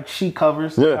full sheet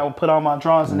covers. Yeah. I would put all my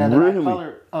drawings in there. I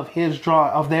colored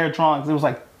of their drawings. It was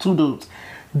like 2 dudes.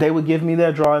 They would give me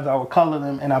their drawings. I would color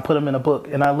them and I put them in a book.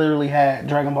 And I literally had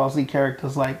Dragon Ball Z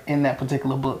characters in that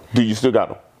particular book. Do you still got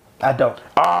them? I don't.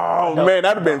 Oh, man,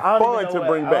 that'd have been fun to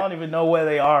bring back. I don't even know where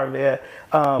they are, man.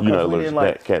 You're not allergic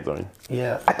to cats, are you?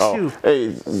 Yeah.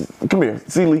 Hey, come here.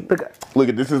 See, Lee. Look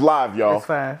at this. Is live, y'all. It's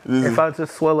fine. If I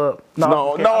just swell up.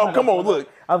 No, come on, look.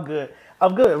 I'm good.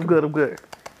 I'm good.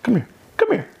 Come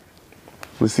here.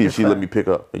 Let's see if she let me pick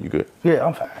up. Are you good? Yeah,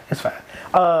 I'm fine. It's fine.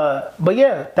 But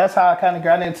yeah, that's how I kind of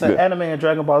got into anime and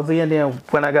Dragon Ball Z. And then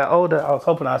when I got older, I was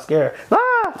hoping I was scared.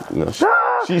 No,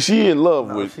 she in love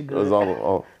with us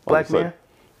all Black man?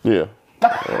 Yeah.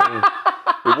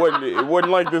 It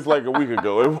wasn't like this like a week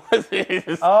ago. It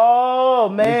was. Oh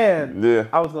man. Yeah.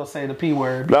 I was gonna say the P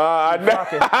word. Nah, look at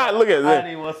this. I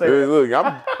didn't even want to say that. Look,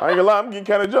 I ain't gonna lie, I'm getting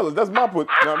kind of jealous. That's my put.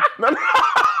 No.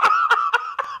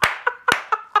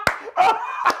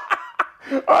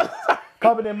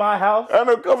 Coming in my house. I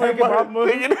know, coming in my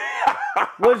house.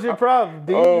 What's your problem?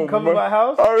 Do you come to my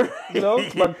house? You know,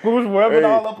 my goose rubbing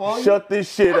all up on you. Shut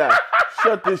this shit out.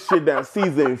 Shut this shit down.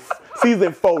 Season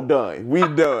 4 done. We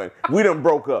done. We done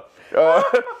broke up.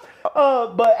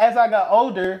 But as I got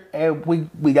older and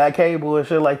we got cable and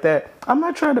shit like that, I'm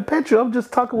not trying to pet you. I'm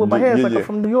just talking with my hands like I'm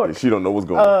from New York. She don't know what's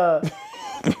going on.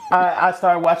 I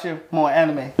started watching more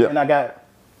anime and I got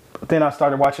But then I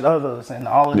started watching others and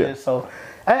all of Yeah. this. So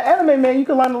anime, man, you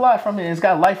can learn a lot from it. It's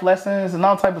got life lessons and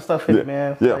all type of stuff in it,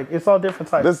 man. Yeah. Like, it's all different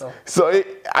types.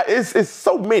 It's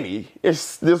so many.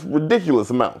 It's just ridiculous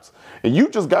amounts. And you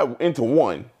just got into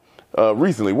one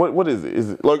recently. What is it? Is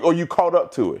it like, oh, you caught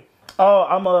up to it?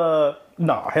 Oh,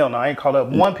 no, hell no, I ain't caught up.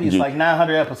 One Piece, like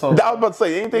 900 episodes. I was about to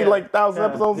say, anything like 1,000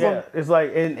 episodes? Yeah, it's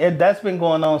like, and that's been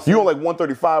going on since. You on like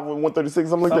 135 or 136,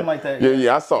 something like that?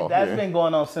 Yeah, I saw. That's been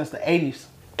going on since the 80s.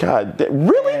 God,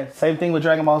 really? And same thing with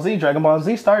Dragon Ball Z. Dragon Ball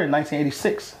Z started in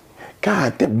 1986.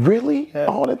 God, really? Yeah.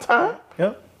 All the time?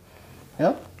 Yep.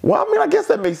 Well, I mean, I guess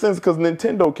that makes sense because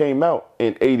Nintendo came out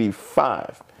in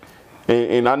 85.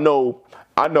 And I know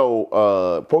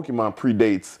Pokemon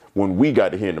predates when we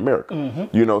got it here in America.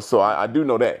 Mm-hmm. You know, so I do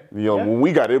know that. You know, when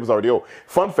we got it, it was already old.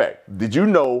 Fun fact, did you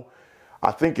know,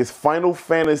 I think it's Final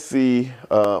Fantasy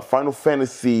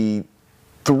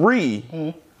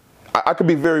 3. I could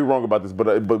be very wrong about this,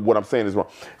 but what I'm saying is wrong.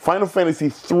 Final Fantasy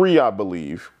 3, I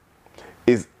believe,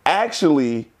 is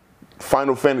actually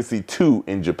Final Fantasy 2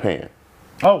 in Japan.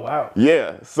 Oh, wow.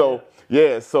 Yeah. So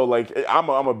like I'm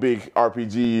a big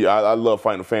RPG. I love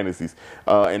Final Fantasies,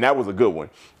 and that was a good one.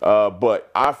 But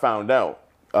I found out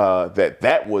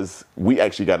we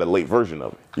actually got a late version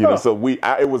of it. You know, so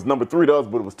it was number 3 to us,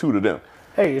 but it was 2 to them.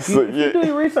 Hey, if you do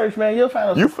your research, man, you'll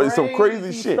find out some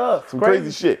crazy shit. Stuff. Some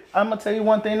crazy shit. I'm gonna tell you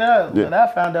one thing that I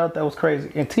found out that was crazy,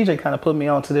 and TJ kind of put me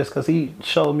onto this because he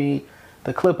showed me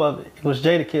the clip of it. It was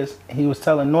Jadakiss. He was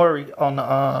telling Nori on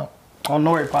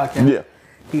Nori podcast. Yeah.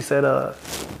 He said,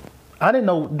 I didn't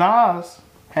know Nas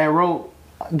had wrote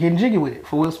Getting Jiggy With It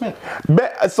for Will Smith.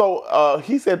 So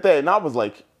he said that, and I was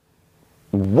like,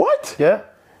 what? Yeah.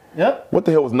 Yep. What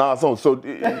the hell was Nas on? So,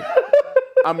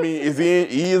 I mean, is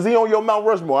he on your Mount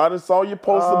Rushmore? I just saw your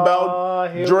post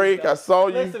about Drake. I saw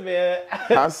you. Listen, man.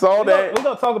 I saw that. We're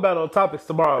going to talk about it on topics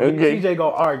tomorrow. Okay. TJ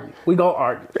going to argue. We going to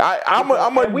argue.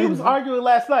 We was arguing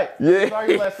last night. Yeah. We was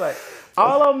arguing last night.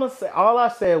 All I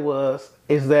said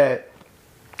is that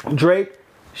Drake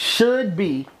should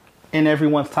be in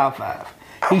everyone's top 5.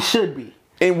 He should be.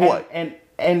 In what?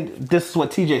 And this is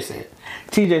what TJ said.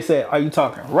 TJ said, are you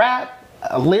talking rap,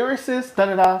 a lyricist,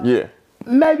 da-da-da? Yeah.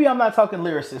 Maybe I'm not talking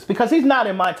lyricist because he's not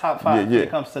in my top 5 when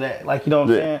it comes to that. Like, you know what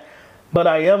I'm saying? But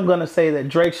I am going to say that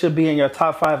Drake should be in your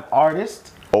top 5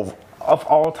 artists of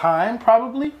all time,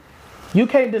 probably. You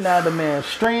can't deny the man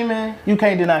streaming. You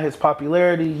can't deny his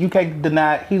popularity. You can't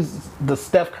deny he's the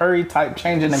Steph Curry type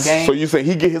changing the game. So you say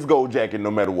he get his gold jacket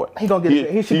no matter what? He should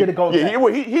get a gold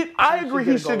jacket. I agree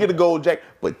he should get a gold jacket,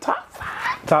 but top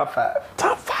 5. Top 5.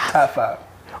 Top 5. Top 5.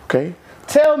 Okay.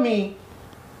 Tell me.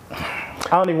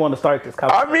 I don't even want to start this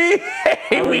conversation.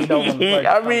 I don't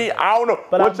know.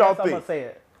 But what y'all think? I'm going to say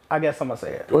it. I guess I'm going to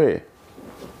say it. Go ahead.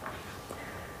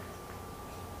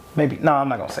 Maybe. No, I'm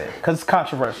not going to say it because it's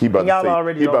controversial. He about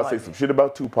to say some shit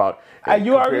about Tupac.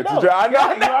 You already know. You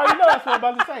already know that's what I'm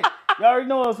about to say. You already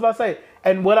know what I was about to say.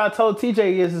 And what I told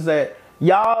TJ is that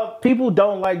people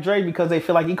don't like Drake because they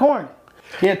feel like he corny.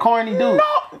 He a corny dude.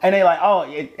 No. And they like,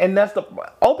 and that's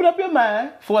open up your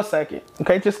mind for a second.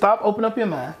 Okay, just stop, open up your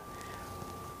mind.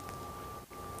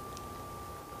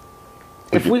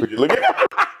 If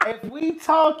we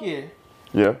talking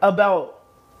about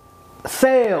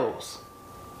sales,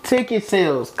 ticket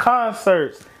sales,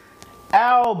 concerts,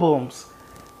 albums,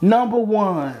 number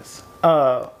ones,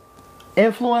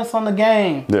 influence on the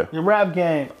game, the rap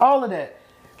game, all of that.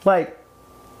 Like,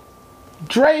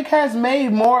 Drake has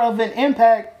made more of an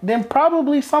impact than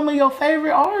probably some of your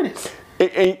favorite artists.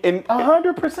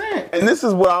 100%. And this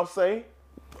is what I'll say,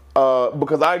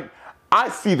 because I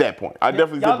see that point. I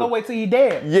definitely see. Y'all gonna wait till you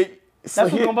dead. Yeah, so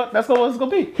that's what it's gonna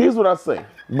be. Here's what I say,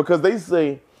 because they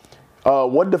say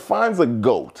what defines a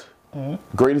GOAT,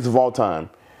 greatest of all time,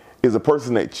 is a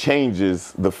person that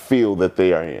changes the field that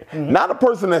they are in. Not a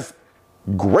person that's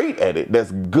great at it,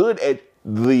 that's good at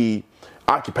the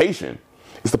occupation.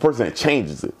 It's the person that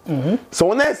changes it.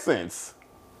 So in that sense,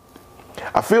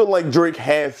 I feel like Drake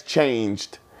has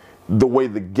changed the way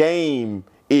the game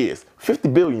is. 50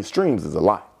 billion streams is a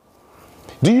lot.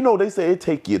 Do you know they say it'd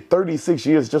take you 36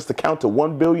 years just to count to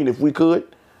 1 billion if we could?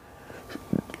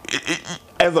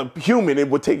 As a human, it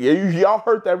would take you. Y'all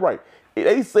heard that right.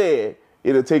 They said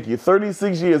it'll take you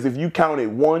 36 years if you counted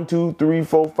 1, 2, 3,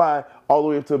 4, 5, all the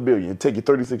way up to 1 billion. It'd take you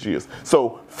 36 years.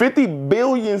 So 50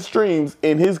 billion streams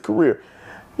in his career.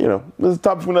 you know, this is a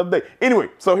topic for another day. Anyway,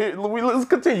 so here let's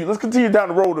continue. Let's continue down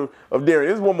the road of Darrian.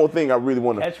 There's one more thing I really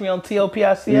want to catch me on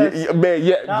TOPICS. Man. Hey,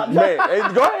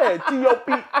 go ahead,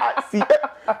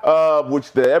 TOPICS.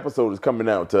 Which the episode is coming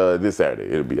out this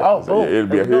Saturday. It'll be out. It'll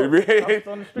be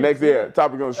next year.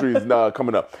 Topic on the street is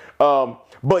coming up.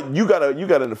 But you got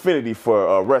an affinity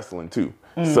for wrestling too.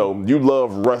 So you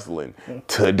love wrestling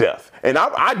to death, and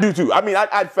I do too. I mean,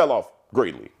 I fell off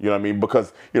greatly, you know what I mean?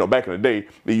 Because, you know, back in the day,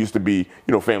 there used to be,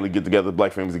 you know, family get together,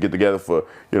 black families get together for,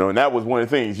 you know, and that was one of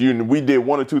the things. We did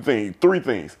one or two things, three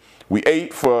things. We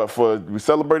ate we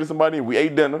celebrated somebody, we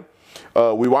ate dinner.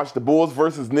 We watched the Bulls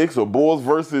versus Knicks or Bulls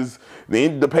versus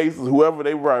the Pacers, whoever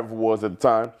they rival was at the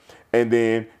time, and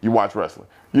then you watch wrestling.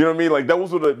 You know what I mean? Like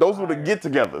those were the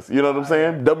get-togethers. You know what I'm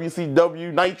saying?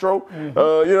 WCW, Nitro.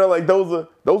 You know, like those are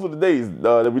the days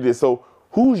that we did. So,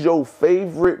 who's your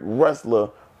favorite wrestler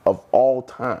of all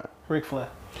time? Ric Flair.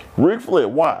 Ric Flair,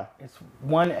 why? It's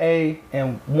 1A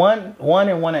and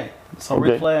 1A. So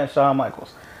Ric Flair and Shawn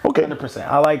Michaels. Okay. 100%.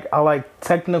 I like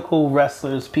technical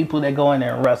wrestlers, people that go in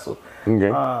there and wrestle. Okay.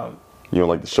 You don't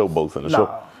like the showboats in the show?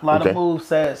 A lot of move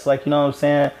sets, like, you know what I'm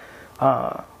saying?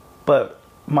 But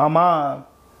my mom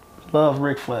loved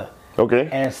Ric Flair. Okay.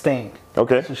 And Sting.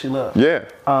 Okay. That's what she loved. Yeah.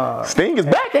 Sting is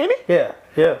back, ain't he?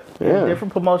 Yeah.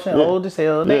 Different promotion, old as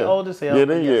hell. They old as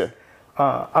hell.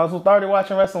 I started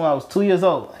watching wrestling when I was 2 years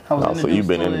old. So you've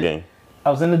been in the game. I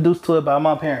was introduced to it by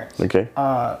my parents. Okay.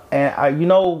 And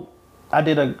I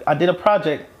did a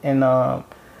project in my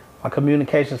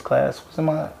communications class. It was in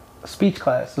my speech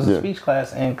class. It was a speech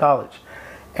class in college,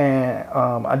 and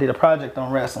I did a project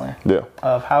on wrestling. Yeah.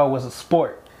 Of how it was a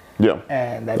sport. Yeah.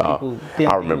 And that people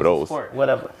didn't. I remember those. Sport,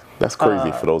 whatever. That's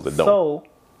crazy for those that don't. So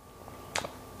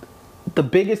the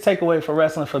biggest takeaway for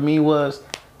wrestling for me was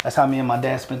that's how me and my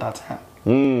dad spent our time.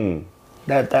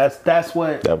 That's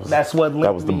what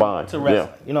linked me to wrestling. Yeah.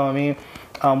 You know what I mean?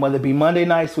 Whether it be Monday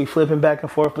nights, we flipping back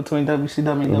and forth between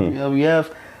WCW and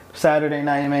WWF. Saturday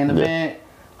night main event,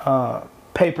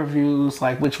 pay-per-views,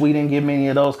 like, which we didn't get many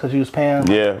of those because you was paying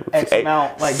X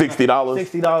amount, like $60.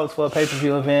 $60 for a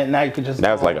pay-per-view event. Now you could just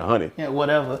it's like $100. Yeah,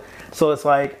 whatever. So it's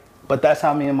like, but that's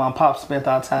how me and my pops spent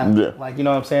our time. Yeah. Like, you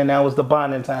know what I'm saying? That was the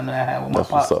bonding time that I had with my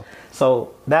pops.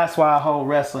 So that's why I hold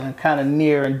wrestling kind of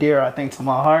near and dear, I think, to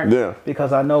my heart. Yeah.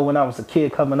 Because I know when I was a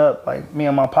kid coming up, like, me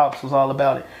and my pops was all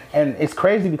about it. And it's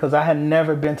crazy because I had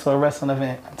never been to a wrestling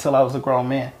event until I was a grown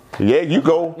man. Yeah, you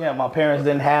go. Yeah, my parents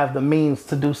didn't have the means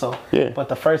to do so. Yeah. But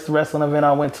the first wrestling event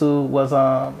I went to was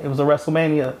it was a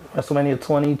WrestleMania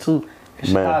 22 in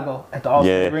Chicago at the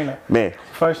Allstate Arena. Man,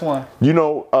 first one. You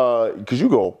know, because you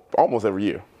go almost every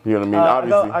year. You know what I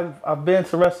mean? Obviously, I've been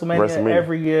to WrestleMania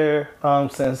every year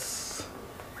since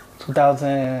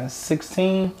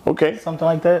 2016. Okay, something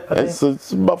like that.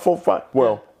 It's about 4 or 5.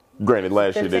 Well. Granted,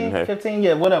 last 15, year didn't have 15,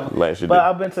 yeah, whatever. Last year, but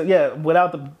I've been to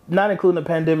without not including the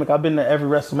pandemic, I've been to every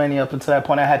WrestleMania up until that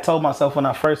point. I had told myself when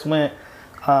I first went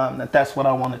that's what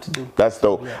I wanted to do. That's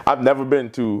dope. Yeah. I've never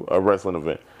been to a wrestling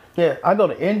event. Yeah, I go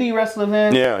to indie wrestling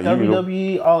events,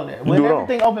 WWE, all of that. When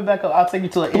everything open back up, I'll take you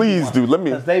to an Please indie do. Let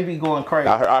me. Because they be going crazy.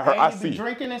 I see. Be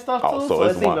drinking and stuff too, so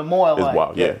it's even more it's like.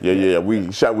 Wild. Yeah. We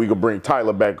could bring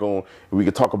Tyler back on. And we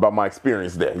could talk about my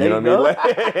experience there. You know what I mean?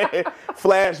 Like,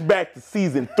 flashback to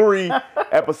season 3,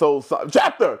 episode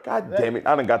chapter. God damn it!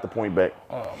 I done got the point back.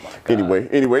 Oh my god.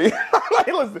 Anyway. Like,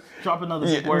 listen. Drop another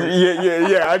big word.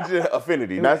 Yeah. I just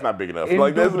affinity. That's not big enough.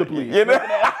 Like that's you know.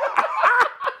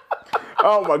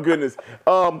 Oh my goodness.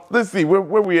 Let's see where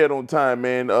we at on time,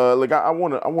 man. Like I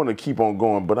wanna keep on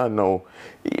going, but I know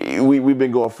we've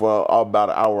been going for about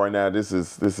an hour right now. This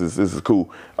is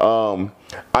cool.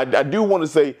 I do want to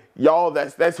say, y'all,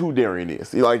 that's who Darrian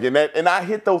is. Like, and I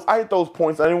hit those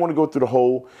points. I didn't want to go through the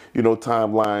whole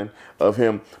timeline of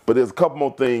him, but there's a couple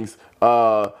more things.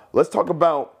 Let's talk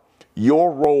about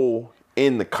your role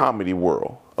in the comedy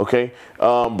world. Okay,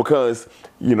 because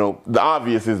the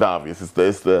obvious is the obvious.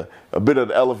 It's a bit of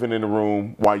the elephant in the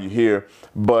room while you're here,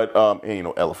 but ain't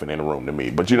no elephant in the room to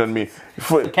me. But you know what I mean? It's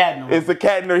the cat in the room. It's the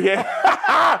cat in her.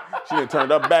 Yeah, she done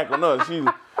turned her back on us.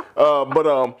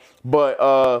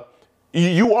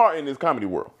 You are in this comedy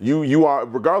world. You are,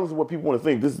 regardless of what people want to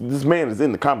think. This man is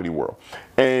in the comedy world,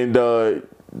 and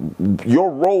your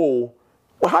role.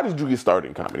 Well, how did you get started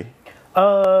in comedy?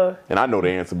 And I know the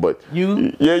answer, but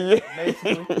basically.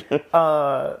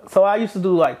 So I used to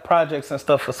do like projects and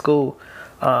stuff for school,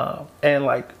 and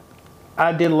like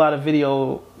I did a lot of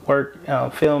video work,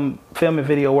 film and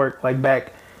video work, like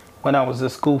back when I was in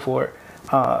school for it.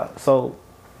 So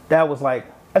that was like,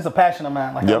 that's a passion of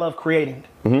mine. Like I love creating.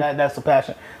 That's a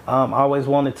passion. I always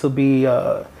wanted to be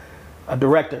a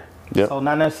director. Yep. So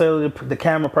not necessarily the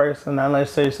camera person, not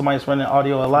necessarily somebody's running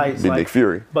audio or lights. Big Nick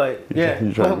Fury. But yeah,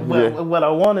 yeah. what I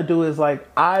want to do is like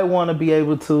I want to be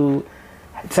able to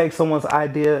take someone's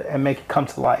idea and make it come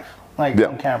to life, like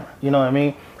on camera. You know what I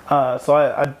mean?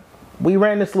 So we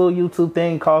ran this little YouTube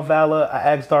thing called Valor. I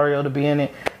asked Dario to be in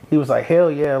it. He was like, hell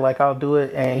yeah, like I'll do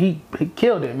it. And he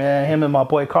killed it, man. Him and my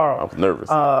boy Carl. I was nervous.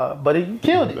 But he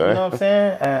killed it, you know what I'm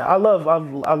saying? And I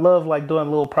love like doing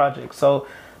little projects. So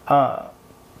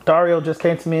Dario just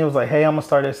came to me and was like, hey, I'm gonna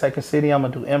start at Second City. I'm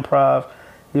gonna do improv.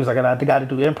 He was like, I got to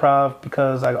do improv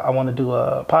because I want to do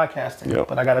a podcasting,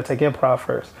 but I got to take improv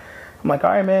first. I'm like,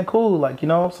 all right, man, cool. Like, you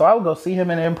know, so I would go see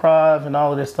him in improv and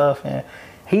all of this stuff. And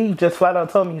he just flat out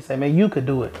told me, he said, man, you could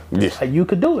do it. Yes. Like, you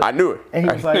could do it. I knew it. And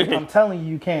he was like, I'm telling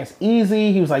you, you can. It's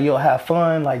easy. He was like, you'll have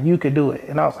fun. Like, you could do it.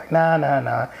 And I was like,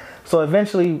 nah. So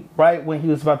eventually, right when he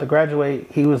was about to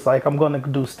graduate, he was like, I'm going to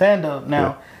do stand-up now.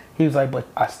 Yeah. He was like, but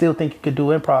I still think you could do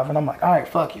improv. And I'm like, all right,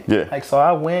 fuck it. Yeah. Like, so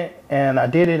I went and I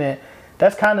did it. And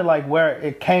that's kind of like where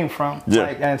it came from. Yeah.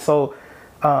 Like, and so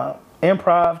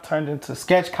improv turned into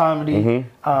sketch comedy.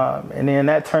 And then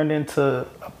that turned into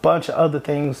a bunch of other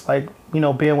things, like, you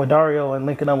know, being with Dario and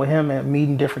linking up with him and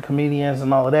meeting different comedians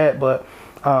and all of that. But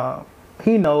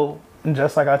he know, and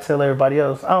just like I tell everybody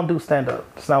else, I don't do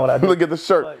stand-up. That's not what I do. Look at the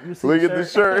shirt. Look at the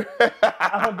shirt.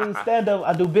 I don't do stand-up.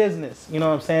 I do business. You know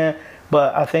what I'm saying?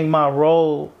 But I think my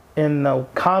role in the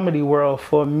comedy world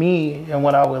for me and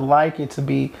what I would like it to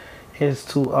be is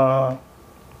to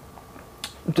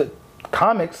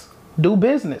comics do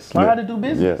business. Learn how to do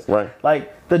business. Yeah, right.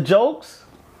 Like the jokes,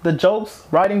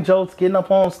 writing jokes, getting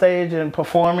up on stage and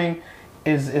performing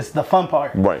is the fun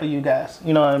part for you guys.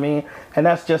 You know what I mean? And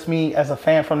that's just me as a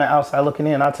fan from the outside looking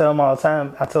in. I tell them all the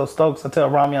time. I tell Stokes, I tell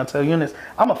Rami, I tell Eunice,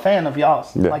 I'm a fan of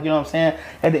y'all's. Yeah. Like, you know what I'm saying?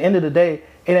 At the end of the day,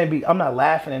 I'm not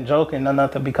laughing and joking or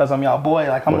nothing because I'm y'all boy.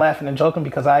 Like, I'm laughing and joking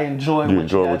because I enjoy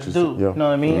what you guys do. You know what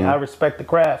I mean? I respect the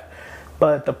craft.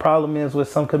 But the problem is with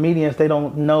some comedians, they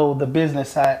don't know the business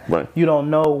side. Right. You don't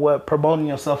know what promoting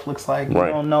yourself looks like. You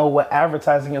don't know what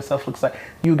advertising yourself looks like.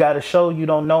 You got a show, you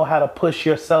don't know how to push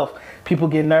yourself. People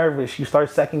get nervous. You start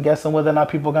second guessing whether or not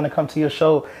people are going to come to your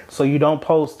show. So you don't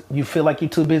post. You feel like you're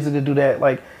too busy to do that.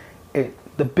 Like,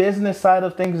 the business side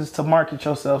of things is to market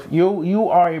yourself. You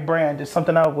are a brand. It's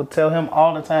something I would tell him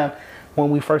all the time when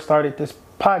we first started this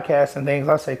podcast and things.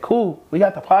 I say, cool, we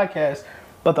got the podcast.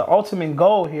 But the ultimate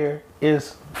goal here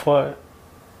is for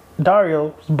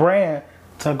Dario's brand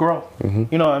to grow. You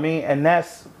know what I mean? And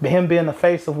that's him being the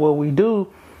face of what we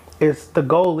do. Is the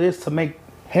goal is to make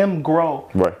him grow.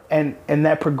 Right. And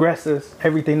that progresses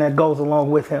everything that goes along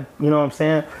with him. You know what I'm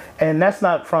saying? And that's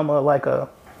not from let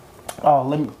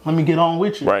me get on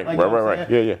with you. Right. Like, right.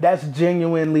 Yeah. That's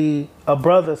genuinely a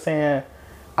brother saying,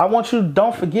 I want you,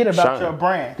 don't forget about your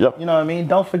brand. Yep. You know what I mean?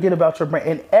 Don't forget about your brand.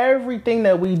 And everything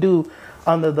that we do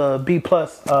under the B+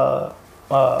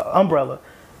 umbrella,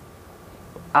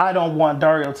 I don't want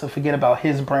Dario to forget about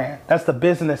his brand. That's the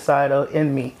business side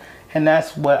in me. And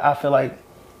that's what I feel like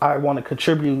I want to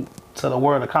contribute to the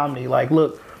world of comedy. Like,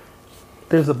 look,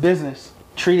 there's a business.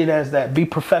 Treat it as that. Be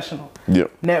professional.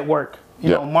 Network. You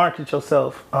know, market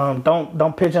yourself.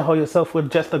 Don't pigeonhole yourself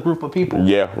with just a group of people.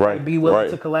 Yeah, right. Be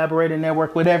willing to collaborate and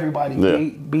network with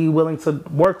everybody. Be willing to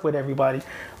work with everybody.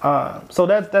 So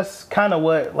that's kind of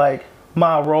what like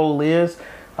my role is.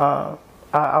 I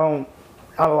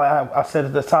said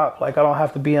at the top, like, I don't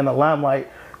have to be in the limelight.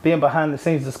 Being behind the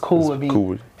scenes is cool with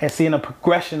me. And seeing a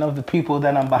progression of the people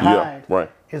that I'm behind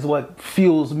is what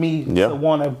fuels me to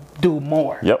want to do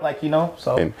more. Like, you know,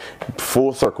 so. And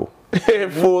full circle.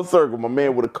 Full circle. My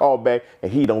man would have called back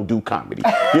and he don't do comedy.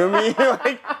 You know what I mean?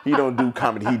 Like, he don't do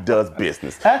comedy. He does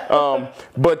business.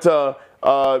 But with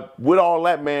all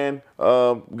that, man,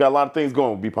 we got a lot of things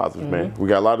going with Be Positive, man. We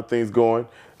got a lot of things going.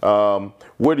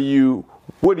 Where do you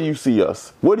see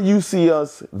us? What do you see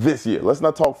us this year? Let's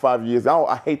not talk 5 years.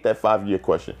 I hate that 5-year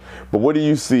question. But what do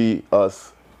you see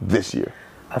us this year?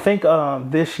 I think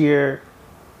this year,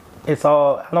 I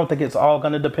don't think it's all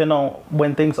going to depend on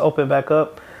when things open back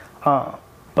up.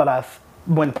 But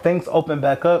when things open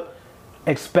back up,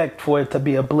 expect for it to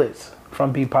be a blitz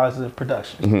from Be Positive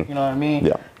Production. You know what I mean?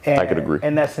 Yeah, I could agree.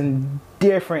 And that's in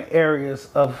different areas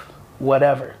of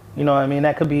whatever. You know what I mean?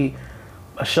 That could be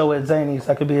a show at Zany's.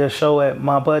 That could be a show at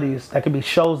My Buddy's. That could be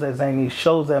shows at Zany's,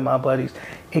 shows at My Buddy's.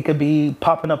 It could be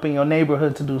popping up in your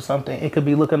neighborhood to do something. It could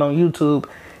be looking on YouTube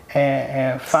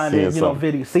and finding,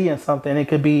 video, seeing something. It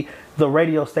could be the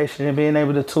radio station and being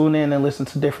able to tune in and listen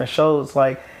to different shows.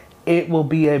 Like,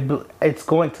 it's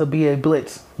going to be a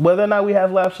blitz. Whether or not we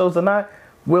have live shows or not,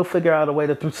 we'll figure out a way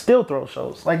to still throw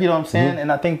shows. Like, you know what I'm saying?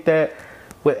 And I think that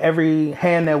with every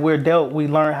hand that we're dealt, we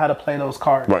learn how to play those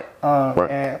cards. Right.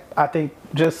 And I think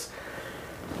just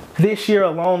this year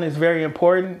alone is very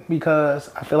important because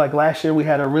I feel like last year we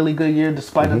had a really good year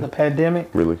despite of the pandemic.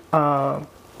 Really.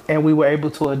 And we were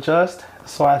able to adjust.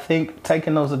 So I think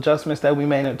taking those adjustments that we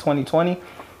made in 2020,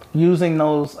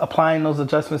 applying those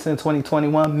adjustments in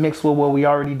 2021, mixed with what we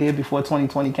already did before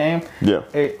 2020 came,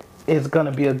 it is going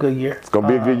to be a good year. It's going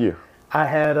to be a good year. I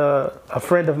had a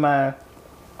friend of mine,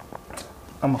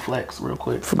 I'm going to flex real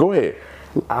quick. Go ahead.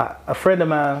 A friend of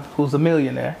mine who's a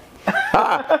millionaire.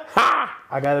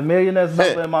 I got a millionaire's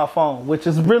number in my phone, which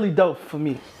is really dope for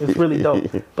me. It's really dope.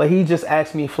 But he just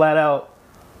asked me flat out,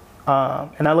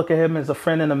 and I look at him as a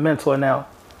friend and a mentor now.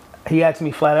 He asked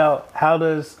me flat out, how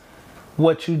does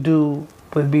what you do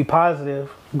with Be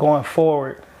Positive going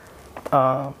forward,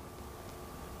 how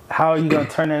are you going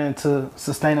to turn it into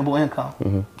sustainable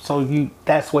income? So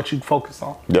that's what you focus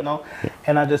on, you know?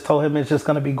 And I just told him it's just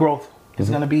going to be growth. It's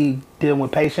going to be dealing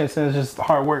with patience and it's just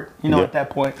hard work, you know, at that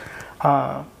point.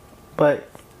 But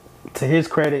to his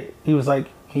credit, he was like,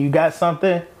 you got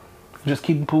something, just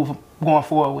keep going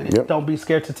forward with it. Don't be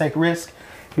scared to take risk.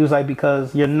 He was like,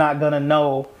 because you're not going to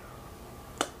know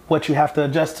what you have to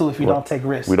adjust to if you don't take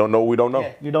risks. We don't know. We don't know.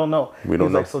 Yeah, you don't know. We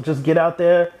don't know. Like, so just get out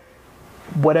there,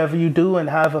 whatever you do and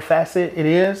however facet it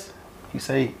is, you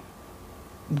say,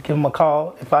 give him a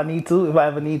call if I need to, if I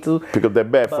ever need to. Pick up that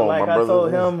bat phone, like my brother. I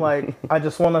told him, like, I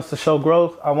just want us to show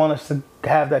growth. I want us to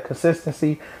have that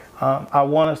consistency. I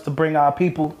want us to bring our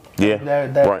people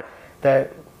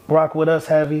that rock with us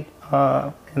heavy,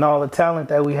 and all the talent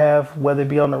that we have, whether it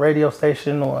be on the radio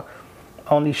station or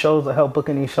on these shows or help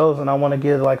booking these shows. And I want to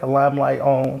get like a limelight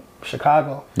on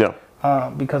Chicago.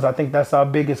 Because I think that's our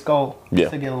biggest goal, is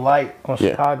to get a light on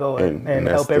Chicago and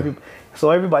help so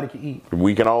everybody can eat.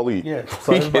 We can all eat. Yeah,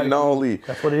 so we can all eat.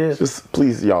 That's what it is. Just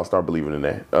please, y'all, start believing in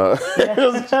that.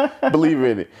 Just believe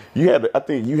in it. I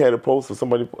think you had a post or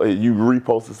somebody, you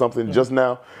reposted something just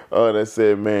now that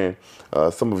said, man,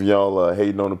 some of y'all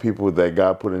hating on the people that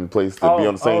God put in place to be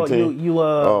on the same team.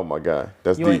 Oh my God,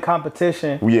 that's you deep. In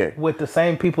competition Yeah. with the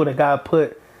same people that God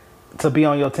put to be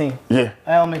on your team. Yeah.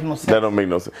 That don't make no sense. That don't make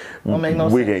no sense. Don't make no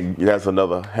sense. That's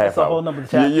another half That's a whole nother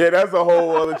chapter. Yeah, that's a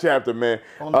whole other chapter, man.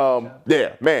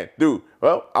 Yeah, man, dude.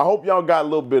 Well, I hope y'all got a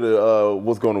little bit of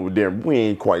what's going on with Darrian. We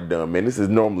ain't quite done, man. This is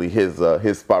normally his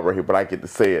spot right here, but I get to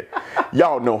say it.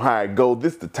 Y'all know how it goes.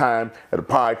 This is the time of the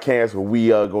podcast where we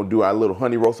gonna do our little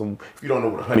honey roast. And if you don't know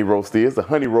what a honey roast is, a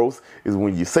honey roast is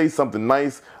when you say something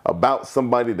nice about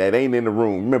somebody that ain't in the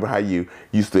room. Remember how you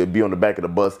used to be on the back of the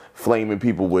bus flaming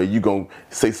people where you gonna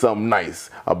say something nice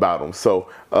about them. So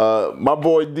my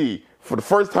boy D, for the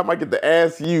first time I get to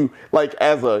ask you, like,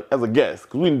 as a guest,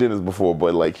 because we didn't do this before,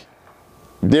 but like,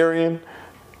 Darrian,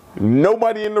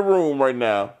 nobody in the room right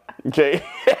now, okay?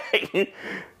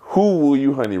 Who will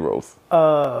you honey roast?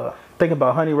 Think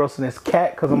about honey roasting this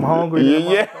cat because I'm hungry.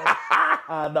 Yeah.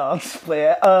 No, I'm just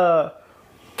playing.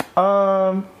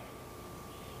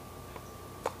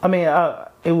 I mean,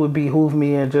 it would behoove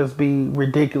me and just be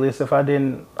ridiculous if I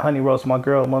didn't honey roast my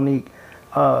girl Monique,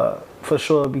 for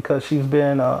sure, because she's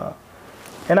been,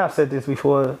 and I've said this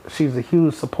before, she's a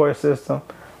huge support system.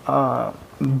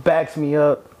 Backs me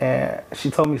up, and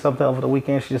she told me something over the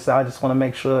weekend. She just said, I just want to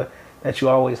make sure that you're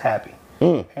always happy.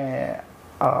 And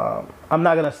I'm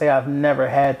not gonna say I've never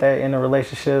had that in a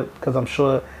relationship, because I'm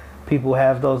sure people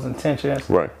have those intentions,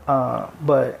 right?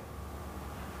 But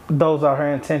those are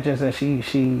her intentions, and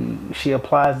she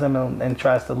applies them and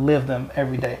tries to live them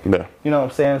every day. Yeah. You know what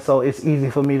I'm saying? So it's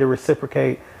easy for me to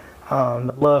reciprocate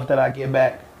the love that I get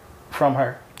back from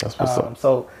her. That's what's up.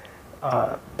 So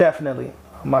definitely,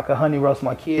 I could honey roast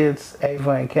my kids,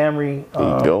 Ava and Camry.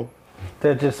 There you go.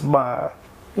 They're just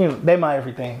they're my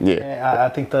everything. Yeah. And I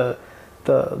think the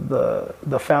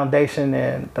foundation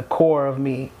and the core of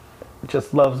me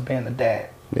just loves being a dad.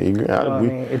 There you go. You know what I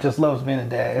mean? It just loves being a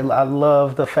dad. I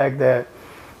love the fact that,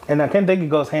 and I can think it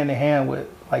goes hand in hand with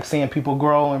like seeing people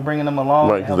grow and bringing them along.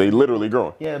 Right, because they literally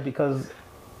growing. Yeah, because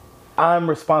I'm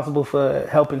responsible for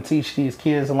helping teach these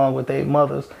kids along with their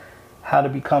mothers how to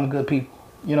become good people.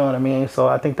 You know what I mean? So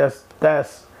I think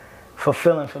that's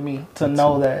fulfilling for me to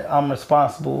know that I'm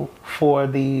responsible for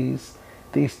these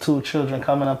two children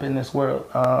coming up in this world.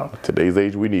 Today's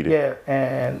age, we need it. Yeah,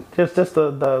 and just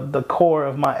the core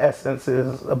of my essence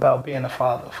is about being a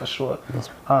father, for sure.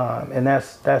 And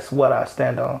that's what I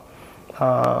stand on.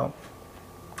 I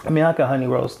mean, I can honey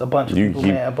roast a bunch of people,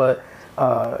 man, but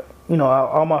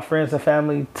all my friends and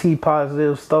family, T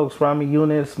Positive, Stokes, Rami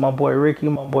Eunice, my boy Ricky,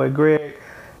 my boy Greg,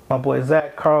 my boy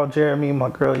Zach, Carl, Jeremy, my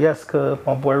girl Jessica,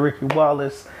 my boy Ricky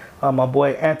Wallace, my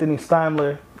boy Anthony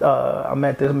Steimler, I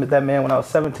met that man when I was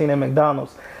 17 at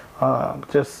McDonald's.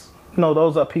 Just,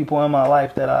 those are people in my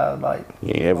life that I like.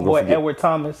 Yeah, my boy Edward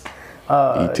Thomas.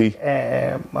 E.T.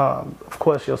 And of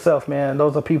course yourself, man.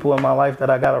 Those are people in my life that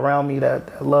I got around me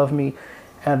that love me,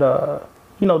 and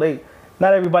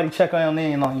not everybody check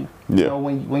in on you. Yeah.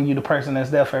 When you the person that's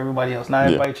there for everybody else. Not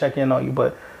everybody check in on you,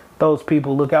 but those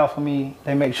people look out for me.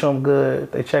 They make sure I'm good.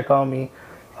 They check on me.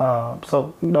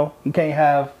 So you can't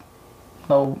have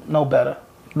no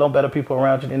better people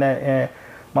around you than that. And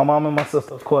my mom and my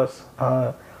sister, of course,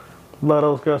 love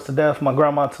those girls to death. My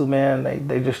grandma too, man.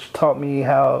 They just taught me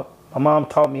how. My mom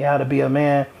taught me how to be a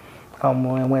man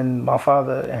when my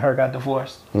father and her got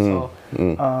divorced.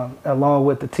 Along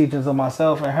with the teachings of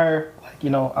myself and her,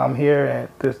 I'm here,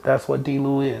 and that's what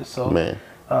D-Lou is. So, man.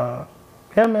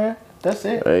 Yeah, man. That's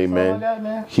it. Hey, that's man. all I got,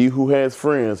 man. He who has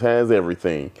friends has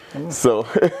everything. So,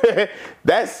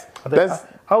 that's. I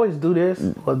always do this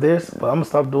or this, but I'm gonna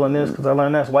stop doing this because I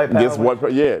learned that's white power. This white power,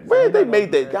 yeah. Man, they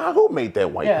made that. God, who made that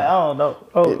white power? Yeah, I don't know.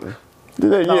 Oh.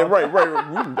 Yeah,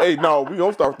 right. Hey, no, we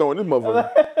gonna start throwing this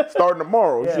motherfucker starting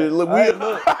tomorrow. Yeah. Shit, look, hey,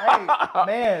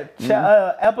 man,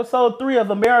 episode 3 of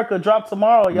America dropped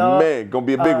tomorrow, y'all. Man, gonna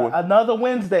be a big one. Another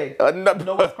Wednesday. You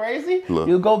know what's crazy?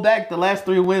 You go back the last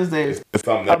 3 Wednesdays.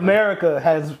 America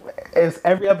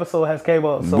every episode has came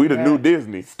on. So we the new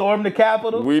Disney. Storm the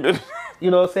Capitol. We the.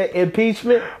 You know what I'm saying?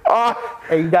 Impeachment.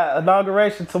 And you got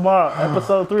inauguration tomorrow.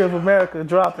 Episode 3 of America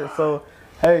dropping. So,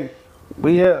 hey.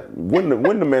 We here. When the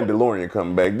Mandalorian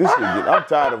come back, this shit I'm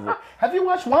tired of it. Have you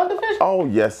watched WandaVision? Oh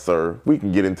yes, sir. We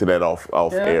can get into that off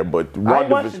air, but I ain't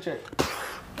watched it yet.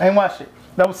 I ain't watched it.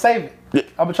 No, save it. Yeah.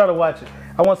 I'm gonna try to watch it.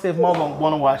 I want to see if Mom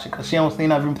want to watch it because she don't see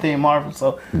everything Marvel.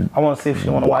 So I want to see if she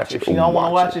want to watch it. If she don't want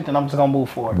to watch it, then I'm just gonna move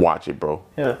forward. Watch it, bro.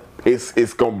 Yeah.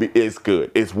 It's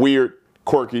good. It's weird,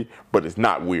 quirky, but it's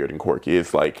not weird and quirky.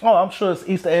 It's like I'm sure it's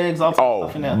Easter eggs, all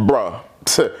stuff in there. Bruh.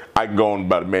 I can go on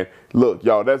about it, man. Look,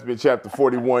 y'all, that's been chapter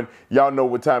 41. Y'all know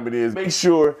what time it is. Make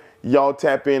sure y'all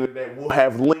tap into that. We'll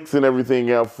have links and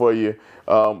everything out for you.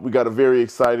 We got a very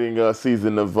exciting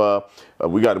season of.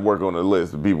 We got to work on the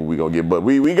list of people we gonna get, but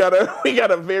we got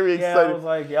a very exciting. Yeah, I was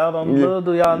like, y'all don't. Little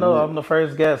do y'all know I'm the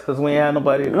first guest because we ain't had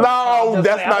nobody. No,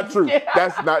 that's not true.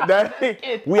 That's not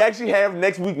that. We actually have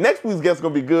next week. Next week's guest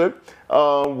gonna be good.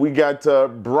 We got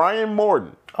Brian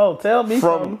Morton. Oh, tell me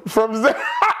from.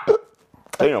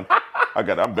 Damn,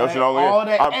 I'm belching all in. All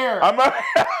that air. All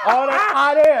that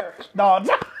hot air. No.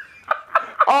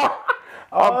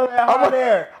 All that hot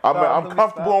air. I'm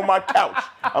comfortable on my couch.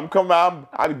 I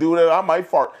can do that. I might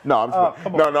fart. No, I'm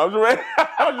just playing.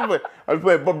 I'm just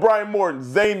playing. But Brian Morton,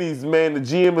 Zanies, man, the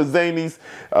GM of Zanies,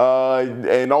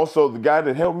 and also the guy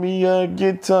that helped me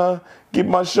get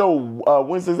my show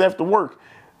Wednesdays after work.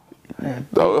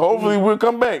 Hopefully we'll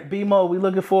come back. B-Mo, we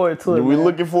looking forward to it. We're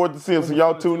looking forward to seeing. So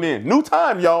y'all tune in. New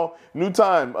time, y'all. New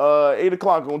time. 8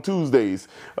 o'clock on Tuesdays.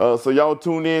 So y'all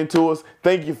tune in to us.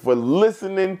 Thank you for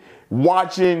listening,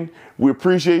 watching. We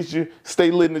appreciate you.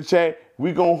 Stay lit in the chat.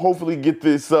 We're going to hopefully get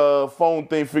this phone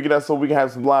thing figured out so we can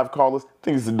have some live callers. I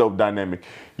think it's a dope dynamic.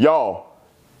 Y'all,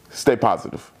 stay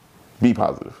positive. Be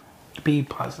positive. Be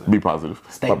positive. Be positive.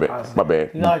 Stay positive. My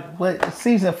bad. You're like, what?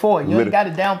 Season 4. You ain't got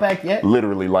it down back yet?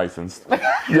 Literally licensed.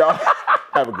 Y'all,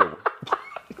 have a good one.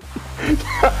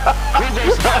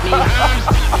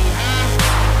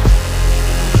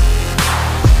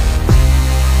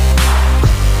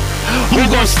 Who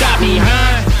gon' stop me,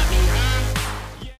 huh?